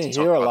MJ get to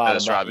talk about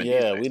Dennis Rodman?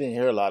 Yeah, we didn't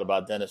hear a lot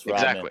about Dennis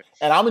Rodman. Exactly.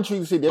 And I'm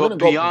intrigued to see they're going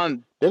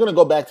to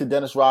go back to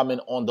Dennis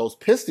Rodman on those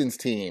Pistons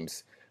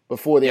teams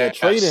before they had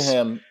traded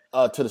him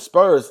to the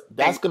Spurs.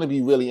 That's going to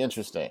be really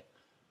interesting.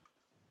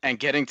 And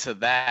getting to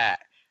that,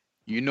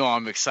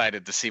 I'm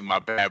excited to see my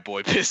bad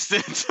boy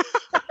Pistons.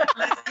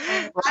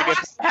 If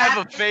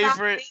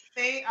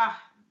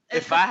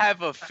I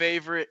have a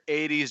favorite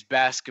 80s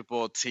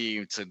basketball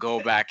team to go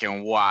back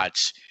and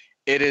watch,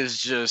 it is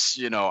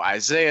just,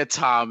 Isaiah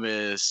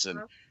Thomas and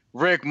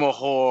Rick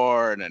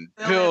Mahorn and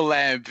Bill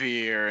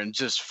Laimbeer and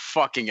just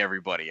fucking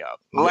everybody up.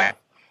 Yeah.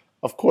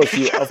 Of course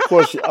you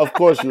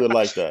would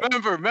like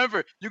that.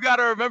 Remember, you got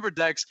to remember,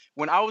 Dex,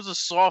 when I was a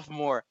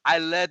sophomore, I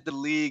led the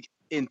league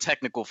in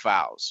technical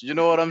fouls. You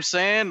know what I'm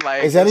saying?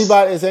 Like, is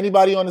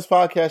anybody on this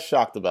podcast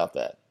shocked about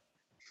that?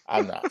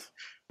 I'm not.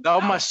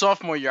 No, my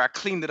sophomore year, I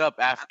cleaned it up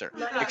after.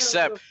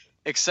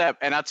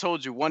 Except, and I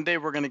told you, one day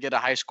we're going to get a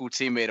high school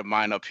teammate of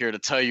mine up here to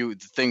tell you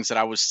the things that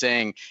I was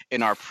saying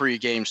in our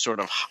pregame sort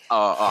of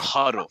a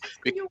huddle.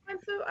 You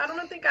went to? I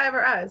don't think I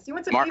ever asked. You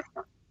went to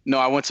No,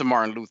 I went to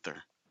Martin Luther.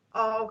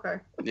 Oh,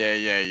 okay.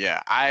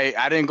 Yeah.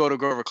 I didn't go to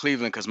Grover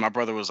Cleveland because my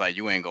brother was like,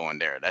 you ain't going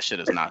there. That shit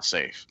is not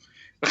safe.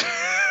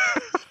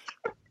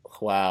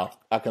 Wow.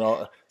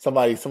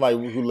 Somebody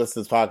who listens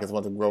to this podcast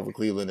went to Grover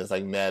Cleveland is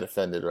like mad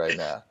offended right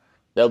now.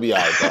 They'll be all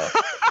right,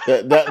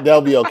 though.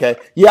 They'll be okay.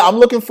 Yeah, I'm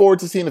looking forward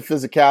to seeing the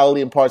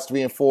physicality in parts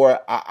 3 and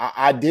 4.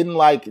 I didn't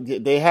like,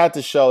 they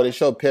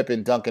showed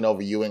Pippen dunking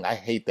over Ewing. I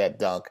hate that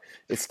dunk.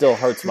 It still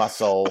hurts my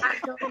soul.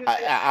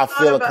 I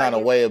feel a kind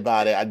of way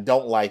about it. I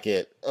don't like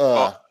it.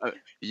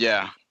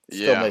 Yeah.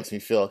 Still makes me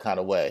feel a kind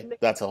of way.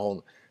 That's a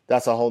whole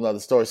nother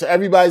story. So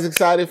everybody's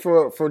excited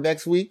for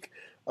next week.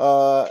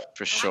 For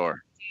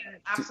sure.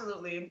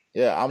 Absolutely.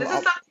 Yeah. This is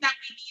something that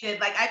we needed.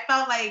 Like, I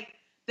felt like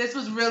this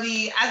was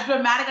really, as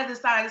dramatic as it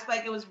sounded, I just felt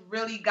like it was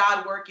really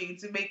God working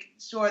to make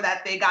sure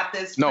that they got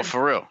this. No,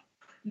 for real.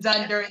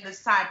 Done during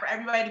this time. For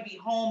everybody to be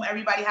home,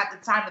 everybody had the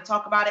time to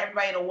talk about it,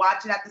 everybody to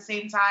watch it at the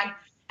same time.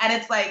 And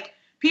it's like,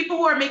 people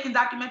who are making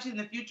documentaries in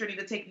the future need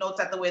to take notes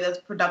at the way the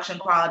production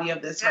quality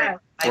of this, right?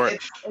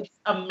 Like it's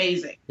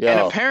amazing.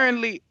 Yeah.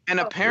 And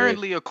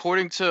apparently,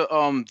 according to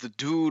the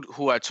dude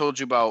who I told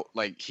you about,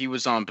 like he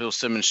was on Bill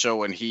Simmons'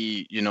 show and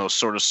he,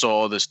 sort of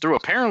saw this through.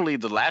 Apparently,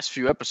 the last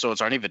few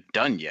episodes aren't even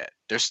done yet.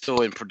 They're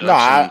still in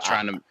production,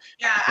 trying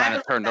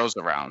to turn those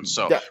around.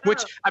 So,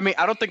 which I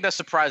don't think that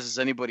surprises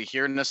anybody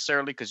here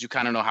necessarily, because you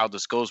kind of know how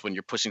this goes when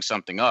you're pushing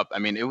something up. I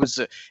mean, it was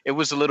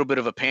a little bit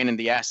of a pain in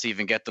the ass to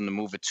even get them to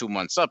move it 2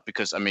 months up,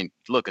 because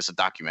look, it's a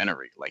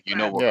documentary. Like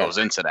what goes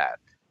into that.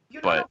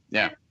 But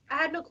yeah. I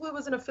had no clue it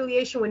was an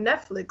affiliation with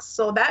Netflix,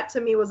 so that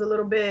to me was a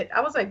little bit.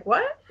 I was like,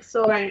 "What?"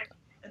 So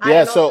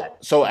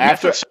so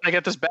after I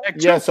get this bag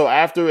too. Yeah, so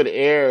after it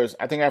airs,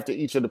 I think after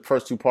each of the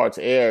first 2 parts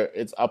air,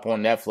 it's up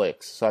on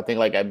Netflix. So I think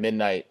like at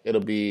midnight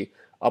it'll be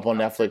up on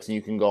Netflix and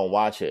you can go and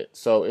watch it.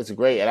 So it's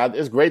great, and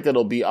it's great that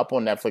it'll be up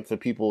on Netflix for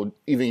people,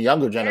 even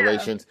younger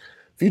generations.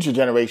 Future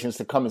generations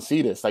to come and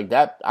see this. Like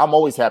that, I'm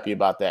always happy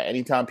about that.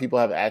 Anytime people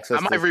have access,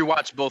 I might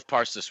rewatch both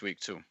parts this week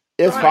too.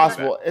 It's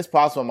possible. It's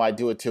possible I might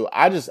do it too.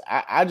 I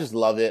just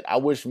love it. I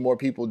wish more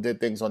people did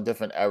things on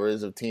different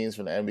eras of teams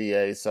from the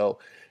NBA. So,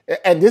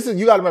 and this is,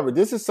 you got to remember,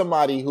 this is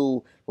somebody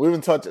who we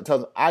even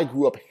I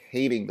grew up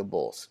hating the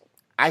Bulls.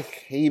 I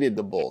hated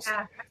the Bulls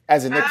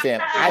as a Knicks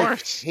fan. I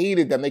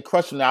hated them. They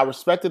crushed me. I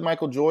respected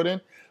Michael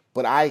Jordan,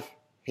 but I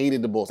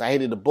hated the Bulls. I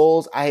hated the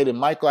Bulls. I hated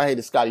Michael. I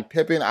hated Scottie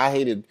Pippen. I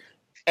hated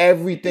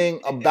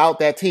everything about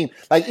that team.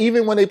 Like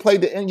even when they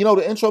played the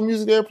intro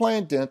music they were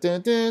playing. Dun,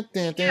 dun, dun,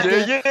 dun, dun,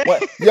 dun.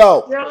 What?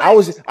 Yo, I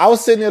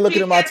was sitting there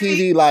looking at my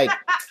TV like,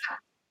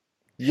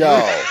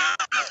 yo.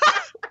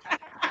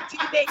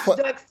 Teenage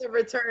Dexter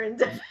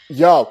returned.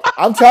 Yo,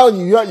 I'm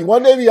telling you,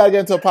 one day we gotta get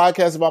into a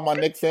podcast about my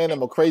Knicks fan.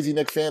 I'm a crazy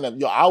Knicks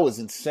fan. I was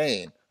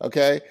insane.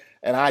 Okay.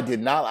 And I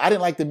didn't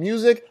like the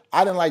music.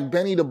 I didn't like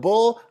Benny the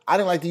Bull. I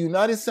didn't like the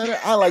United Center.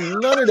 I didn't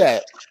like none of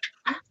that.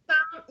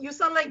 You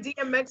sound like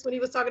DMX when he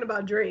was talking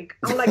about Drake.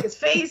 I don't like his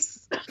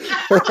face.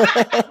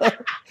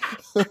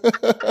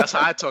 That's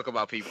how I talk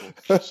about people,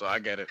 so I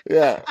get it.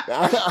 Yeah,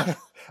 I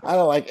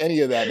don't like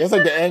any of that. That's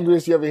like the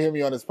angriest you ever hear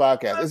me on this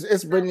podcast.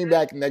 It's bringing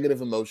back negative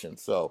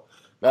emotions. So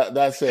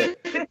that's it.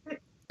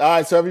 All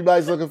right, so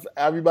everybody's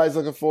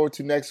looking forward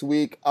to next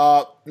week.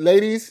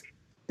 Ladies,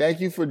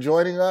 thank you for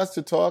joining us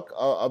to talk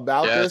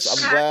about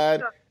this. I'm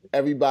glad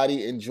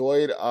everybody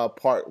enjoyed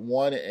part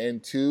 1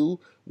 and 2.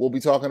 We'll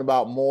be talking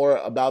about more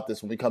about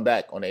this when we come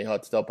back on A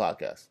Hard to Tell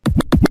podcast.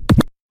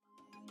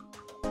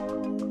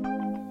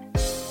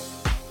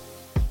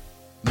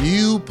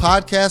 New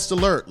podcast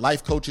alert.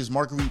 Life coaches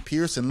Marguerite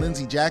Pierce and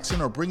Lindsay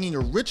Jackson are bringing a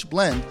rich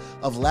blend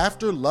of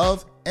laughter,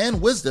 love,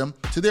 and wisdom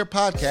to their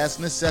podcast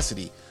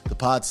Necessity. The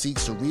pod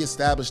seeks to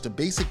reestablish the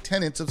basic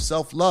tenets of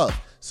self-love,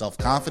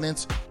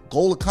 self-confidence,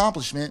 goal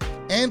accomplishment,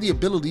 and the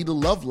ability to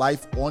love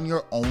life on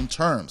your own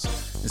terms.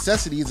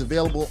 Necessity is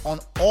available on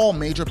all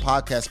major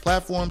podcast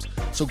platforms,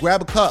 so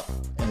grab a cup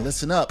and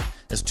listen up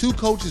as 2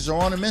 coaches are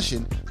on a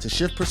mission to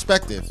shift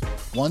perspective,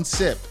 one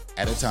sip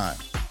at a time.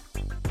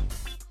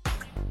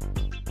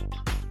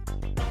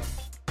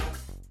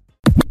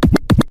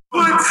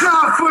 One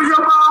time for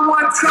your mind,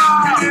 one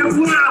time.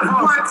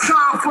 One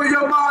time for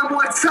your mind,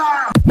 one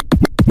time.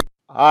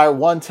 All right,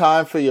 one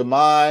time for your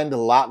mind. A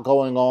lot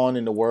going on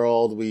in the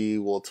world. We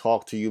will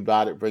talk to you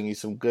about it, bring you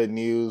some good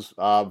news.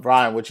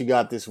 Brian, what you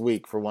got this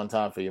week for one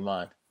time for your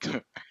mind?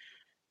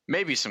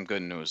 Maybe some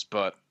good news,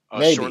 but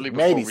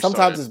maybe.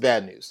 Sometimes it's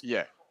bad news.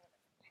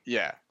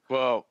 Yeah.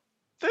 Well,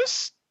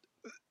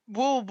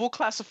 we'll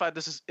classify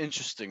this as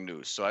interesting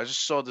news. So I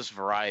just saw this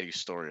Variety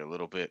story a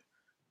little bit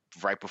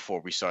right before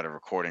we started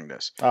recording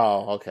this.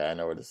 Oh, okay. I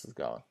know where this is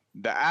going.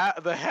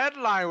 The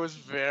headline was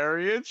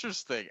very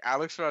interesting.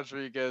 Alex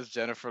Rodriguez,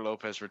 Jennifer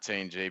Lopez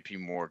retained J.P.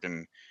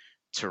 Morgan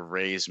to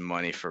raise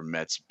money for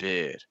Mets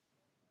bid.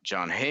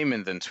 John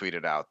Heyman then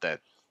tweeted out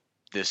that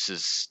this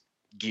is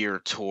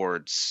geared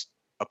towards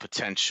a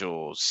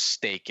potential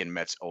stake in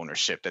Mets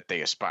ownership that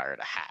they aspire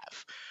to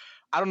have.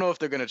 I don't know if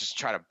they're going to just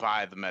try to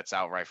buy the Mets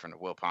outright from the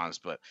Wilpons,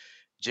 but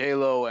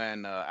J-Lo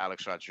and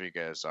Alex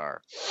Rodriguez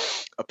are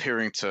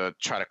appearing to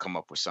try to come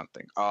up with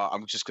something.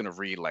 I'm just going to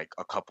read like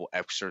a couple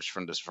excerpts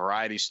from this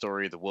Variety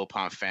story. The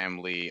Wilpon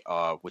family,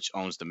 which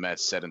owns the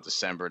Mets, said in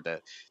December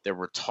that there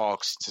were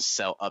talks to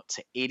sell up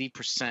to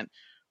 80%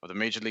 of the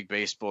Major League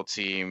Baseball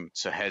team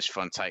to hedge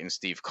fund titan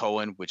Steve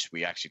Cohen, which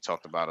we actually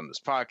talked about on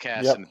this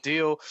podcast, Yep. and a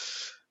deal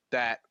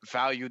that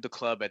valued the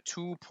club at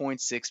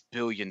 $2.6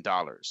 billion.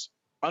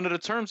 Under the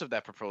terms of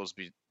that proposed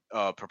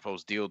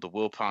deal, the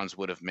Wilpons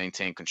would have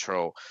maintained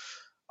control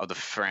of the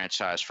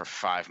franchise for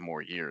 5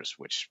 more years,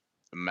 which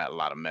a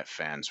lot of Met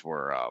fans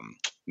were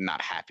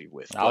not happy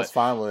with. I was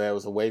fine with it. It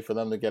was a way for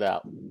them to get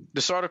out.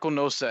 This article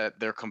notes that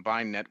their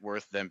combined net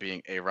worth, them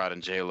being A-Rod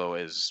and J-Lo,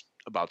 is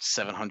about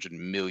 $700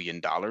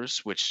 million,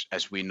 which,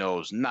 as we know,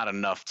 is not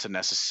enough to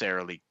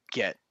necessarily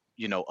get,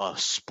 a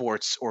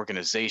sports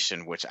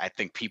organization, which I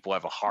think people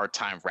have a hard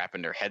time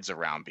wrapping their heads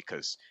around,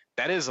 because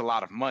that is a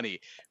lot of money.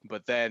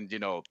 But then, the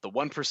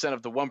 1%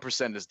 of the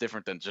 1% is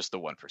different than just the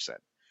 1%.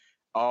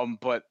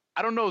 But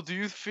I don't know. Do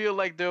you feel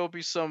like there will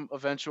be some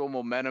eventual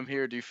momentum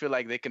here? Do you feel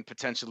like they can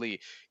potentially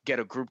get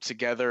a group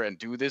together and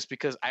do this?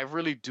 Because I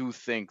really do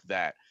think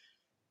that,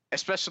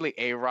 especially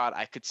A-Rod,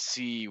 I could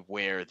see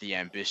where the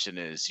ambition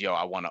is. Yo,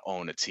 I want to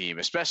own a team,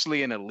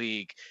 especially in a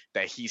league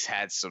that he's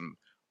had some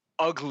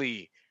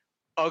ugly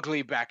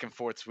back and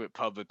forths with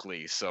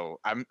publicly.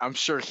 So I'm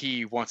sure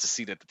he wants a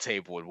seat at the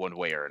table in one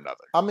way or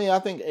another. I mean, I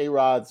think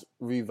A-Rod's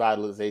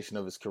revitalization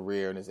of his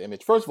career and his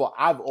image. First of all,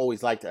 I've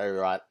always liked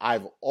A-Rod.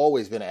 I've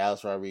always been an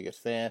Alex Rodriguez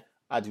fan.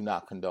 I do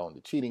not condone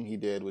the cheating he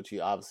did, which he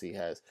obviously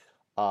has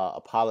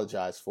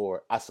apologized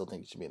for. I still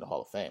think he should be in the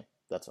Hall of Fame.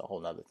 That's a whole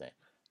nother thing.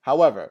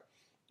 However,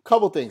 a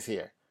couple things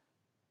here.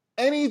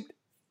 I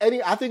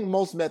think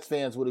most Mets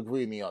fans would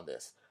agree with me on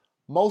this.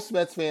 Most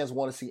Mets fans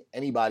want to see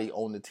anybody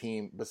own the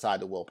team beside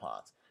the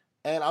Wilpons.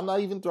 And I'm not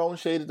even throwing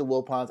shade at the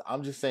Wilpons.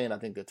 I'm just saying I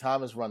think the time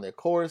has run their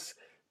course.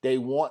 They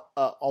want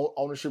an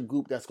ownership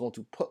group that's going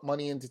to put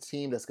money into the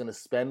team, that's going to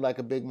spend like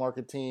a big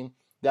market team.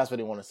 That's what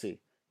they want to see.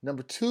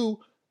 Number two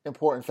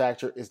important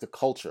factor is the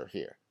culture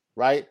here,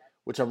 right?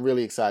 Which I'm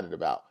really excited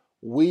about.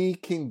 We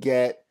can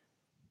get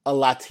a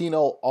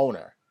Latino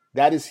owner.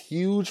 That is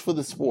huge for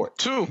the sport.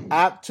 Two.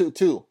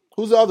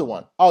 Who's the other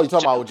one? Oh, you're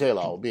talking about with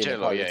J-Lo being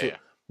J-Lo, yeah.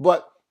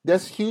 But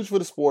that's huge for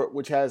the sport,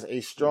 which has a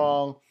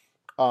strong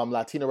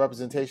Latino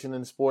representation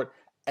in the sport.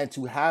 And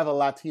to have a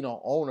Latino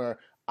owner,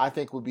 I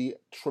think would be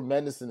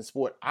tremendous in the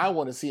sport. I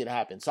want to see it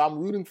happen. So I'm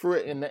rooting for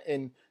it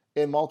in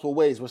multiple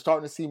ways. We're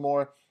starting to see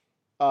more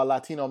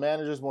Latino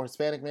managers, more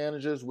Hispanic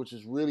managers, which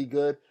is really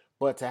good.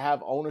 But to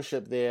have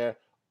ownership there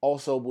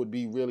also would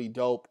be really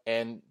dope.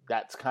 And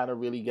that's kind of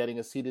really getting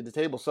a seat at the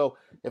table. So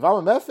if I'm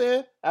a Met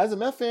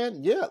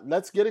fan, yeah,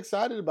 let's get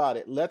excited about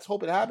it. Let's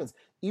hope it happens.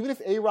 Even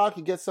if A-Rod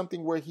can get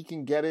something where he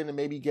can get in and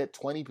maybe get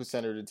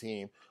 20% of the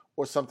team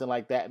or something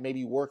like that, and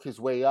maybe work his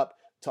way up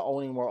to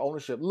owning more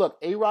ownership. Look,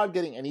 A-Rod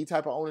getting any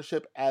type of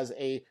ownership as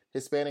a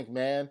Hispanic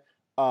man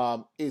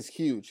is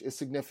huge. It's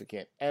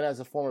significant. And as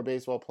a former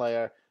baseball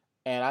player,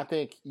 and I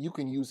think you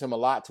can use him a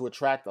lot to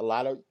attract a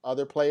lot of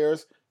other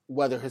players,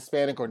 whether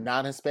Hispanic or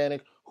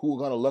non-Hispanic, who are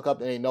going to look up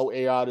and they know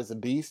A-Rod is a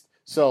beast.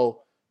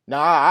 So,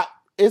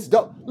 it's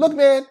dope. Look,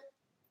 man,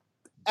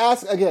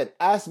 ask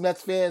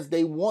Mets fans.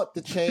 They want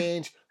the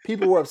change.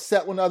 People were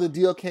upset when the other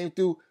deal came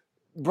through.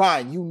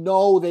 Brian, you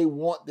know they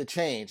want the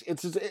change.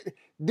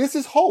 This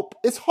is hope.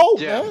 It's hope,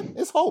 man.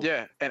 It's hope.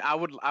 Yeah, and I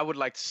would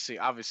like to see.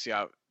 Obviously,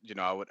 I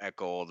would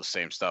echo all the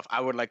same stuff.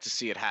 I would like to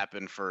see it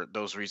happen for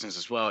those reasons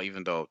as well.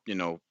 Even though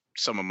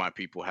some of my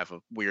people have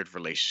a weird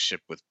relationship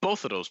with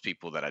both of those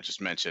people that I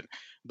just mentioned.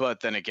 But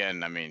then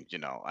again,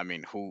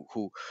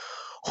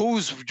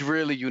 who's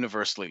really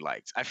universally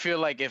liked? I feel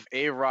like if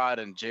A-Rod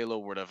and J-Lo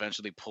were to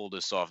eventually pull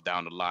this off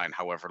down the line,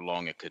 however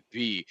long it could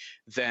be,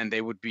 then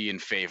they would be in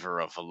favor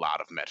of a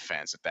lot of Met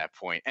fans at that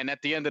point. And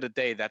at the end of the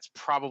day, that's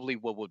probably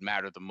what would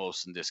matter the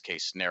most in this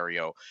case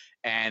scenario.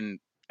 And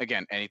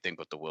again, anything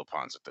but the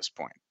Wilpons at this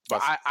point.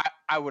 But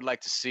I would like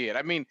to see it.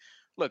 I mean,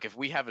 look, if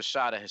we have a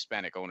shot at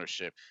Hispanic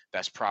ownership,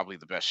 that's probably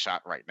the best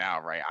shot right now,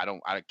 right?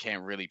 I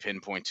can't really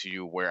pinpoint to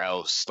you where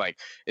else. Like,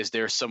 is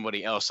there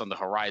somebody else on the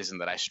horizon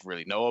that I should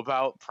really know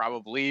about?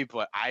 Probably,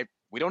 but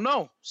we don't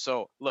know.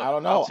 So look, I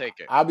don't know. I'll take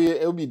it.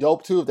 It would be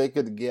dope too if they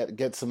could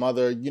get some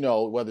other,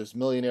 whether it's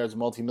millionaires,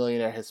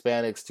 multimillionaire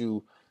Hispanics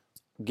to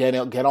get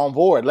on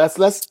board. Let's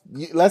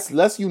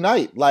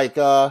unite. Like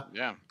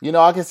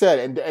like I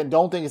said, and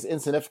don't think it's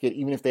insignificant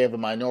even if they have a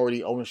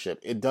minority ownership.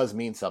 It does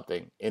mean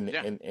something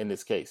in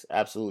this case,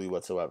 absolutely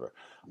whatsoever.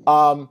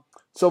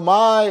 So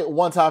my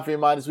one time for your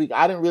mind this week,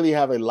 I didn't really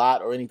have a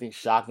lot or anything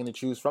shocking to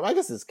choose from. I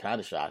guess it's kind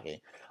of shocking.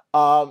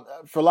 For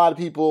a lot of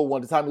people,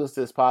 when the time you listen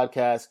to this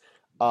podcast,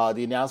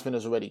 the announcement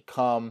has already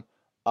come.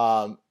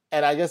 And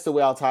I guess the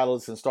way I'll title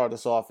this and start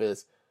this off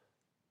is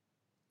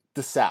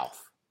the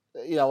South.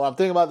 When I'm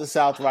thinking about the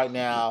South right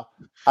now,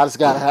 I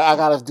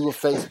gotta do a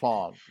face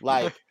palm.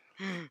 Like,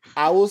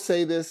 I will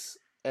say this,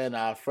 and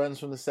our friends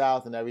from the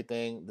South and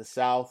everything. The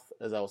South,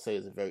 as I will say,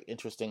 is a very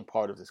interesting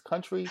part of this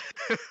country.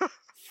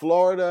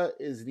 Florida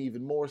is an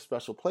even more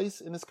special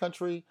place in this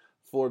country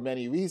for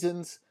many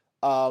reasons.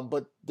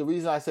 But the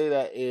reason I say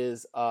that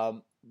is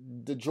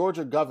the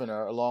Georgia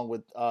governor, along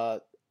with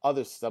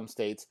some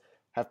states,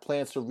 have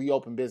plans to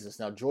reopen business.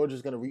 Now,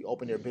 Georgia's going to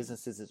reopen their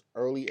businesses as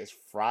early as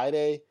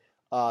Friday.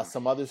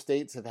 Some other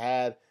states have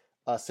had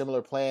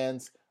similar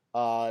plans.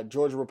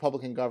 Georgia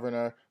Republican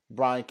Governor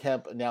Brian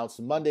Kemp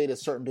announced Monday that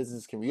certain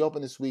businesses can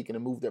reopen this week in a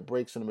move that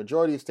breaks from the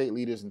majority of state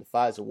leaders and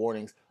defies the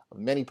warnings of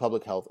many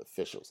public health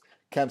officials.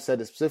 Kemp said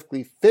that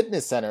specifically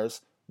fitness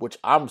centers, which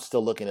I'm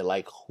still looking at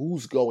like,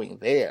 who's going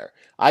there?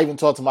 I even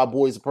talked to my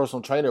boy, a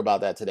personal trainer,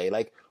 about that today.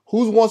 Like,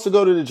 who wants to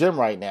go to the gym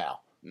right now?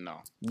 No.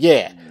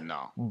 Yeah.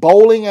 No.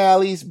 Bowling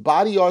alleys,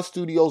 body art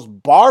studios,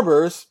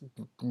 barbers,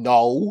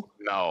 no.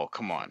 No,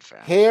 come on,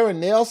 fam. Hair and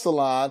nail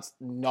salons,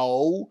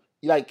 no.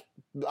 Like,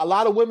 a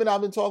lot of women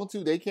I've been talking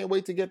to, they can't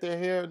wait to get their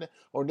hair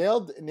or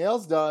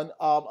nails done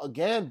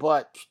again,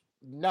 but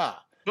nah.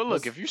 But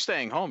look, if you're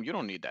staying home, you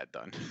don't need that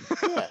done.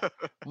 Yeah.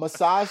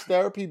 Massage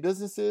therapy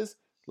businesses,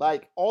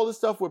 like all the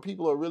stuff where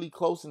people are really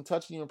close and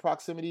touching you in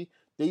proximity,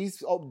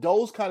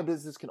 Those kind of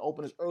businesses can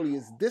open as early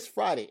as this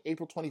Friday,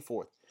 April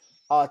 24th.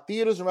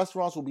 Theaters and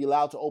restaurants will be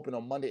allowed to open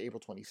on Monday,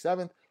 April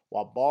 27th,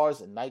 while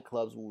bars and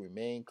nightclubs will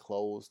remain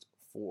closed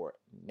for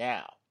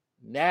now.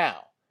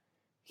 Now,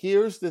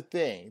 here's the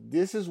thing.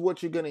 This is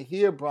what you're going to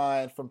hear,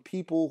 Brian, from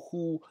people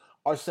who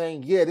are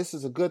saying, yeah, this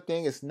is a good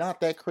thing. It's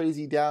not that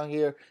crazy down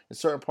here in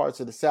certain parts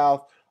of the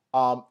South.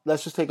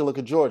 Let's just take a look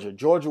at Georgia.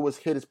 Georgia was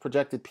hit its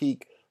projected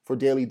peak for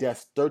daily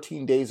deaths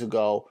 13 days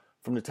ago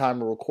from the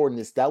time of recording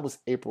this. That was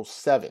April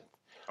 7th.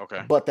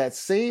 Okay. But that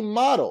same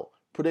model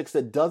predicts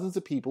that dozens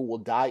of people will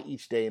die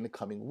each day in the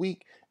coming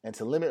week. And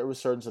to limit a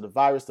resurgence of the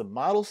virus, the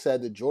model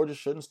said that Georgia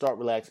shouldn't start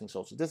relaxing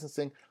social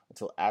distancing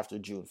until after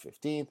June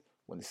 15th,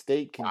 when the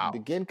state can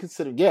begin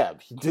considering,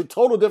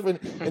 total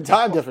different in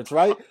time difference,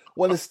 right?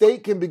 When the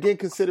state can begin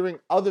considering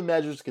other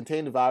measures to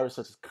contain the virus,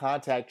 such as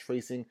contact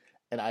tracing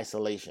and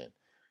isolation.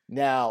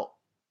 Now,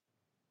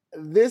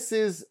 this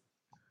is,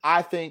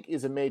 I think,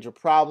 is a major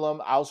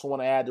problem. I also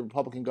want to add the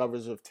Republican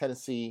governors of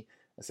Tennessee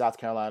and South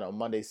Carolina on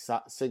Monday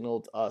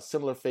signaled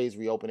similar phase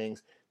reopenings.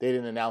 They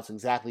didn't announce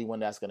exactly when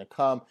that's going to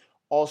come.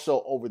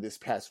 Also, over this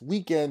past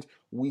weekend,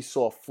 we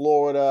saw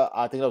Florida.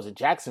 I think that was in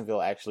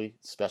Jacksonville, actually.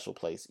 Special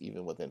place,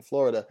 even within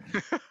Florida.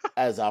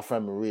 As our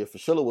friend Maria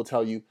Fischilla will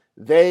tell you,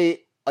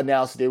 they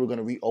announced they were going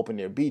to reopen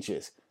their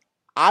beaches.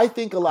 I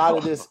think a lot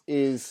of this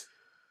is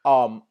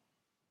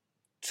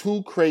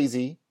too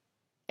crazy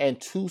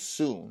and too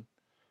soon.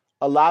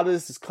 A lot of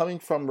this is coming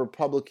from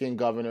Republican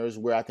governors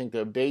where I think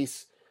their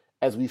base,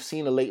 as we've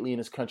seen lately in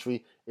this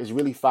country, is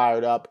really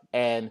fired up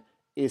and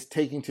is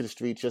taking to the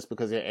streets just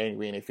because they're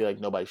angry and they feel like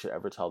nobody should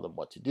ever tell them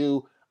what to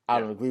do. I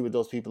don't agree with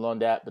those people on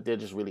that, but they're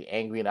just really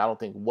angry, and I don't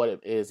think what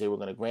it is they were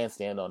going to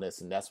grandstand on this,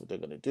 and that's what they're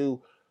going to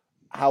do.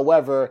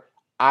 However,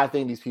 I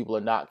think these people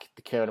are not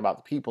caring about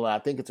the people, and I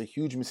think it's a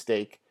huge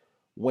mistake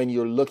when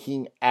you're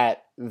looking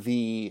at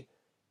the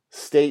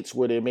states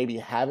where there maybe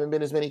haven't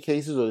been as many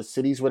cases or the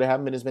cities where there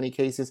haven't been as many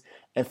cases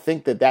and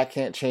think that that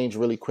can't change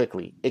really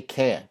quickly. It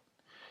can,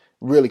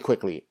 really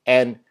quickly.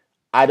 And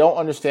I don't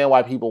understand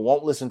why people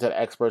won't listen to the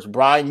experts.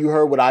 Brian, you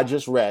heard what I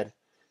just read,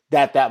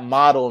 that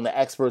model and the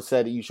experts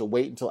said that you should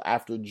wait until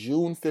after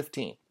June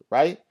 15th,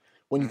 right?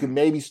 When you can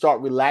maybe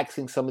start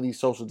relaxing some of these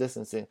social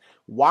distancing.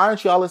 Why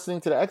aren't y'all listening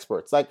to the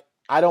experts? Like,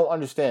 I don't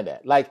understand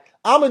that. Like,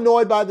 I'm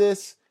annoyed by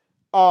this.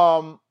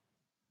 I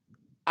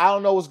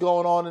don't know what's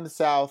going on in the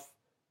South,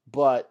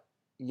 but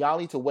y'all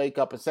need to wake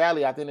up. And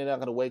sadly, I think they're not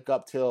going to wake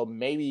up till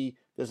maybe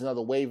there's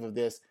another wave of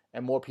this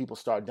and more people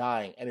start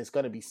dying. And it's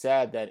going to be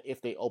sad that if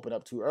they open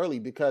up too early,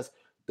 because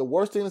the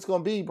worst thing that's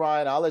going to be,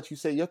 Brian, I'll let you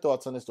say your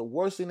thoughts on this. The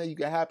worst thing that you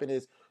can happen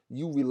is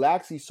you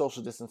relax these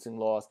social distancing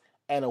laws,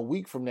 and a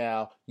week from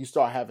now, you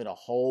start having a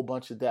whole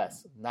bunch of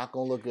deaths. Not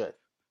going to look good.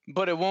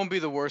 But it won't be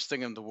the worst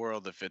thing in the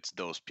world if it's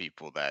those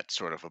people that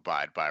sort of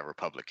abide by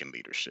Republican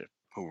leadership,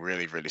 who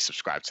really, really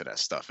subscribe to that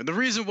stuff. And the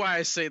reason why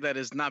I say that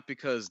is not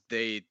because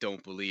they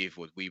don't believe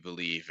what we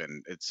believe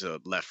and it's a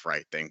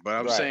left-right thing, but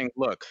I'm saying,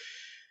 look,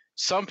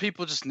 some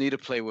people just need to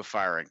play with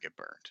fire and get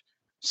burned.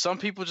 Some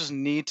people just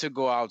need to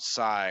go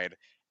outside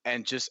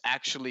and just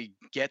actually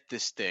get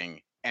this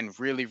thing and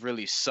really,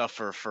 really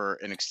suffer for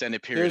an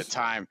extended period of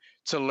time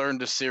to learn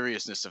the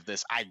seriousness of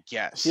this, I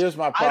guess. Here's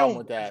my problem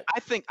with that. I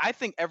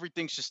think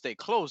everything should stay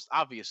closed,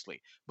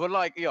 obviously. But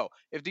like,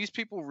 if these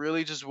people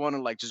really just want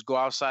to just go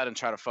outside and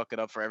try to fuck it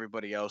up for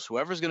everybody else,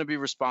 whoever's going to be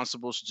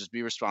responsible should just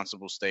be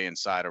responsible, stay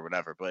inside or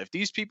whatever. But if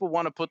these people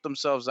want to put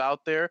themselves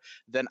out there,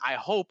 then I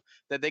hope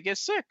that they get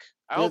sick.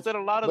 I hope that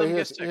a lot of them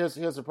get sick.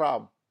 Here's the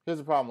problem. Here's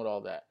the problem with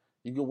all that.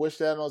 You can wish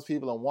that on those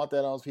people and want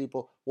that on those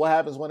people. What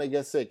happens when they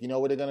get sick? You know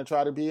where they're going to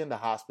try to be? In the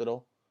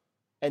hospital.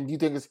 And you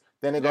think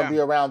then they're going to be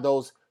around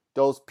those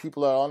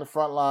people that are on the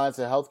front lines,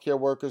 the healthcare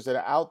workers that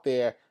are out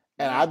there.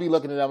 And I'd be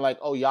looking at them like,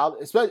 oh, y'all,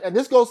 especially, and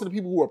this goes to the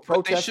people who are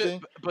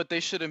protesting. But they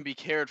shouldn't be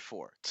cared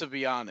for, to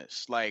be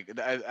honest. Like,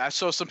 I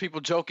saw some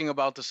people joking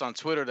about this on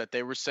Twitter that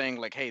they were saying,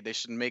 like, hey, they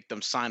should make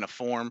them sign a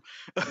form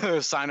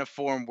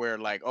where,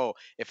 like, oh,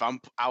 if I'm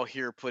out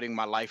here putting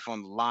my life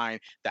on the line,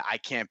 that I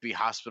can't be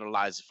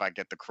hospitalized if I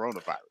get the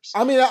coronavirus.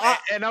 I mean,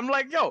 and I'm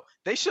like, yo,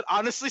 they should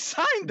honestly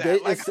sign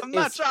that. I'm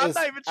not even trying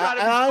to be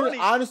funny.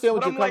 I understand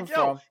what you're coming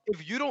from.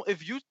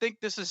 If you think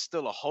this is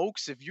still a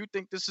hoax, if you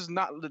think this is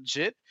not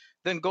legit,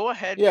 then go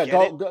ahead. Yeah,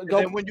 go. And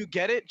then when you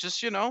get it,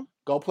 just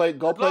go play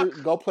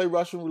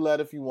Russian roulette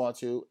if you want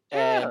to,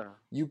 and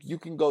you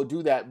can go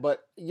do that. But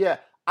yeah,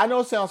 I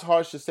know it sounds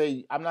harsh to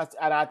say. I'm not,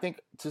 and I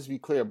think just to be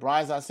clear,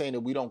 Brian's not saying that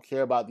we don't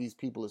care about these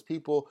people as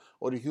people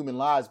or the human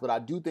lives, but I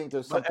do think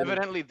there's something. But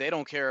evidently, they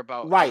don't care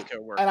about healthcare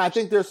workers. And I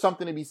think there's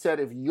something to be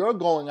said if you're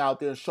going out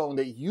there and showing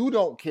that you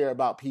don't care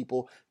about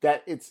people,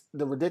 that it's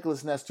the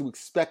ridiculousness to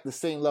expect the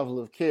same level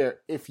of care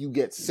if you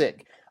get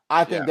sick.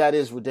 I think that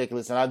is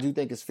ridiculous, and I do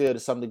think it's fair to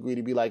some degree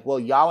to be like, well,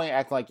 y'all ain't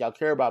acting like y'all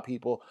care about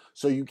people,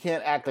 so you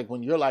can't act like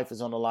when your life is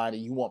on the line that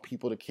you want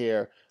people to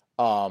care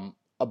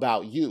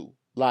about you.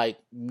 Like,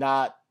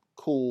 not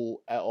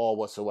cool at all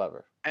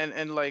whatsoever.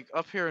 And like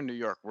up here in New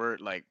York, we're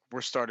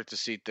starting to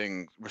see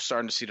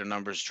the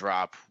numbers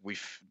drop.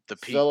 The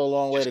peak still a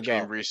long way to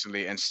came go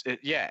recently, and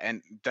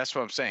and that's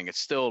what I'm saying. It's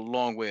still a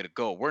long way to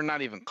go. We're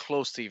not even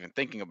close to even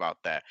thinking about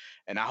that.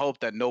 And I hope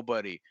that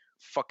nobody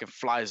fucking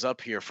flies up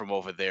here from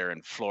over there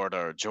in Florida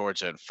or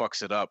Georgia and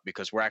fucks it up,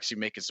 because we're actually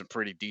making some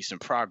pretty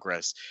decent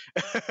progress.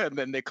 And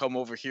then they come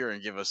over here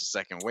and give us a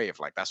second wave.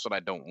 Like, that's what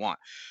I don't want.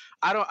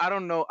 I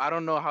don't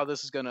know how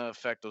this is gonna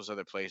affect those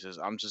other places.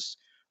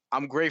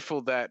 I'm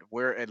grateful that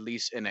we're at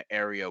least in an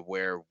area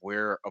where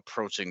we're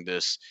approaching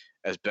this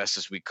as best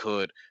as we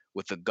could,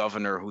 with the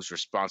governor who's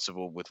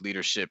responsible, with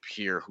leadership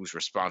here who's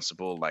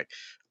responsible. Like,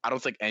 I don't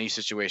think any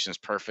situation is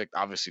perfect.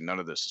 Obviously, none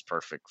of this is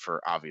perfect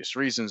for obvious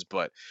reasons,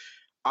 but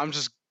I'm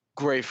just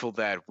grateful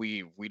that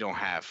we don't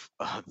have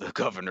the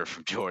governor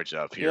from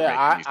Georgia up here.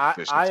 Yeah,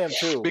 I am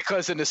too.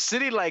 Because in a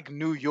city like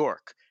New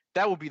York,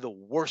 that would be the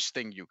worst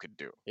thing you could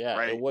do. Yeah,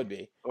 right? It would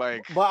be.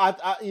 Like, but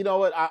I you know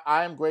what?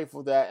 I am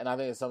grateful for that, and I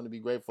think it's something to be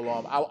grateful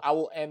on. I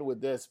will end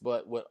with this,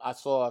 but what I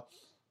saw,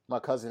 my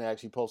cousin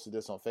actually posted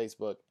this on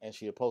Facebook, and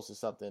she had posted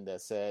something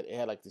that said it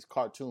had like these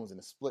cartoons and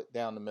it split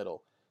down the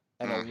middle,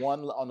 and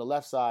on the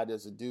left side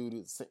there's a dude,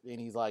 and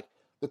he's like,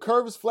 the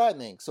curve is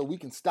flattening, so we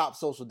can stop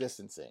social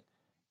distancing,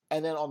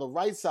 and then on the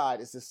right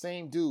side it's the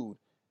same dude,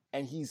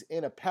 and he's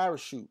in a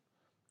parachute,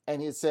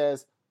 and it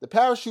says, the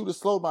parachute has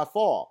slowed my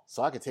fall,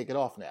 so I can take it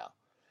off now.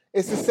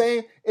 It's the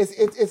same.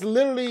 It's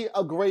literally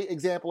a great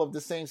example of the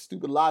same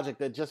stupid logic,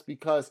 that just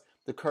because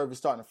the curve is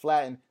starting to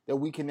flatten, that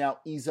we can now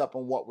ease up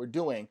on what we're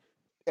doing.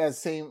 As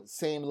same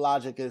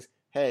logic as,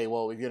 hey,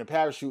 well, if you're in a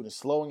parachute and it's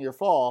slowing your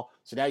fall,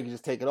 so now you can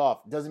just take it off.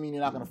 Doesn't mean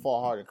you're not going to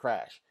fall hard and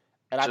crash.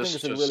 And I think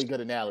it's a really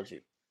good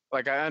analogy.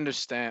 Like, I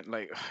understand.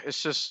 Like,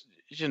 it's just,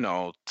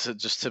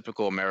 just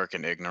typical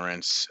American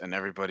ignorance, and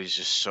everybody's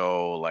just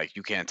so like,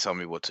 you can't tell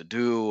me what to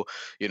do.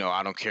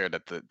 I don't care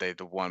that they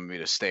want me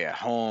to stay at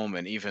home,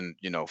 and even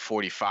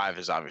 45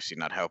 is obviously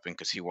not helping,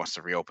 because he wants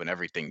to reopen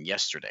everything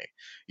yesterday.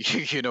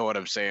 You know what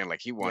I'm saying? Like,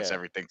 he wants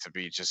everything to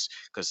be just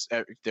because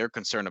they're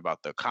concerned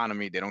about the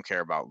economy. They don't care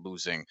about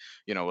losing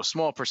a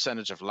small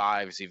percentage of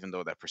lives, even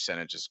though that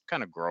percentage is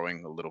kind of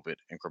growing a little bit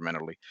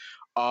incrementally.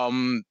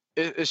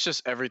 It's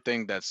just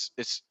everything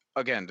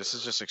again, this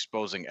is just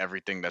exposing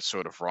everything that's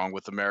sort of wrong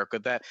with America,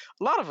 that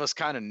a lot of us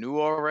kind of knew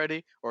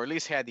already, or at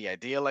least had the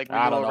idea. Like,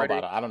 I don't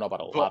know about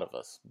a lot of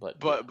us, but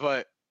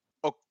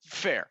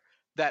fair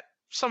that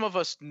some of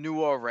us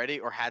knew already,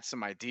 or had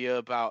some idea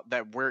about,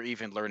 that we're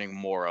even learning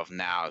more of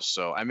now.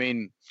 So I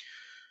mean,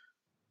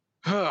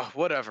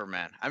 whatever,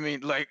 man. I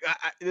mean, like,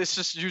 it's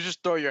just, you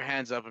just throw your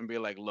hands up and be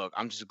like, look,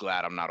 I'm just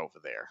glad I'm not over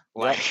there.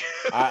 Like,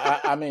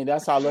 I mean,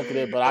 that's how I look at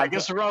it. But like,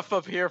 it's rough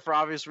up here for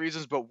obvious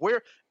reasons. But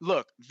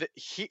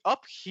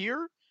up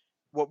here,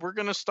 what we're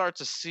going to start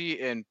to see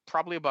in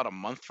probably about a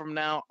month from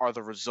now are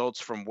the results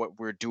from what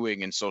we're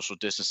doing in social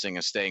distancing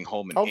and staying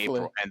home in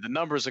April. And the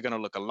numbers are going to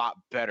look a lot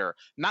better.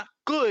 Not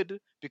good,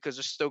 because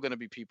there's still going to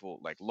be people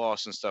like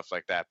lost and stuff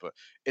like that, but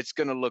it's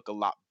going to look a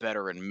lot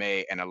better in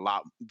May, and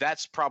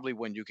that's probably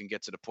when you can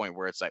get to the point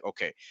where it's like,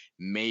 okay,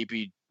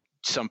 maybe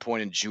some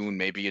point in June,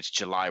 maybe it's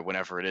July,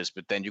 whenever it is,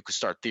 but then you could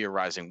start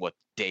theorizing what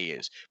day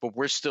is. But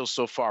we're still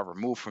so far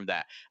removed from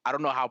that. I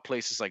don't know how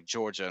places like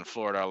Georgia and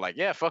Florida are like,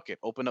 yeah, fuck it,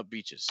 open up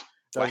beaches.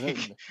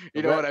 Like,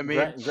 you know what I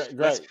mean?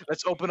 Let's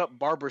open up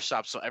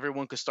barbershops so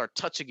everyone could start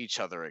touching each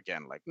other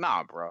again. Like,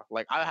 nah, bro.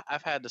 Like,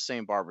 I've had the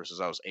same barber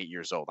since I was 8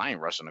 years old. I ain't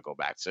rushing to go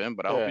back to him,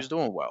 but I hope he's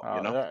doing well.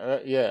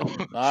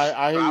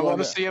 I want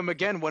to see him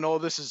again when all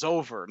this is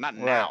over, not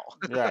now.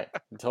 Right.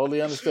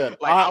 Totally understand.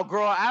 Like, I'll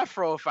grow an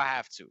afro if I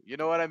have to. You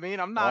know what I mean?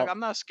 I'm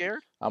not scared.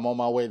 I'm on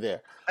my way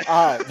there.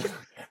 All right.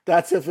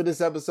 That's it for this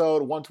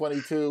episode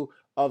 122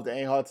 of the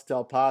Ain't Hard to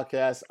Tell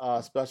podcast.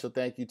 Special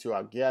thank you to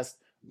our guest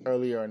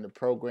earlier in the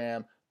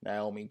program,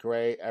 Naomi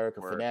Gray,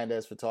 Erica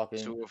Fernandez, for talking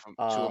two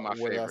of my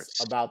with favorites.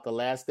 us about The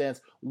Last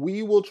Dance.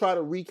 We will try to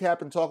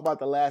recap and talk about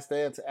The Last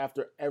Dance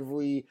after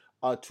every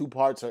 2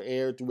 parts are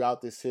aired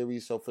throughout this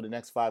series. So for the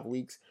next 5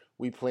 weeks,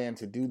 we plan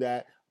to do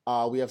that.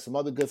 We have some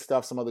other good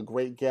stuff, some other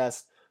great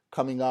guests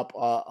coming up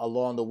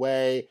along the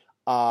way.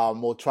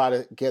 We'll try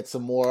to get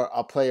some more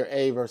player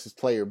A versus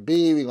player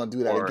B. We're going to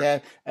do that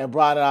again. And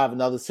Brian and I have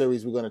another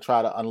series we're going to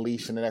try to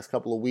unleash in the next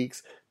couple of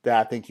weeks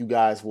that I think you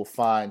guys will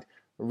find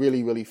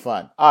really, really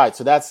fun. All right,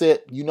 so that's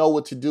it. You know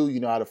what to do. You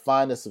know how to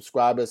find us,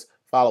 subscribe us,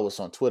 follow us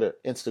on Twitter,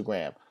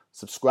 Instagram.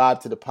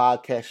 Subscribe to the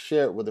podcast,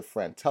 share it with a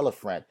friend, tell a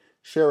friend,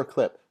 share a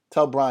clip,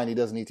 tell Brian he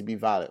doesn't need to be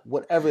violent.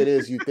 Whatever it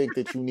is you think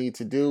that you need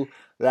to do,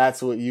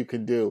 that's what you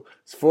can do.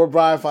 For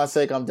Brian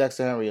Fonseca, I'm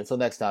Dexter Henry. Until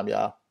next time,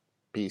 y'all.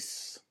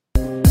 Peace.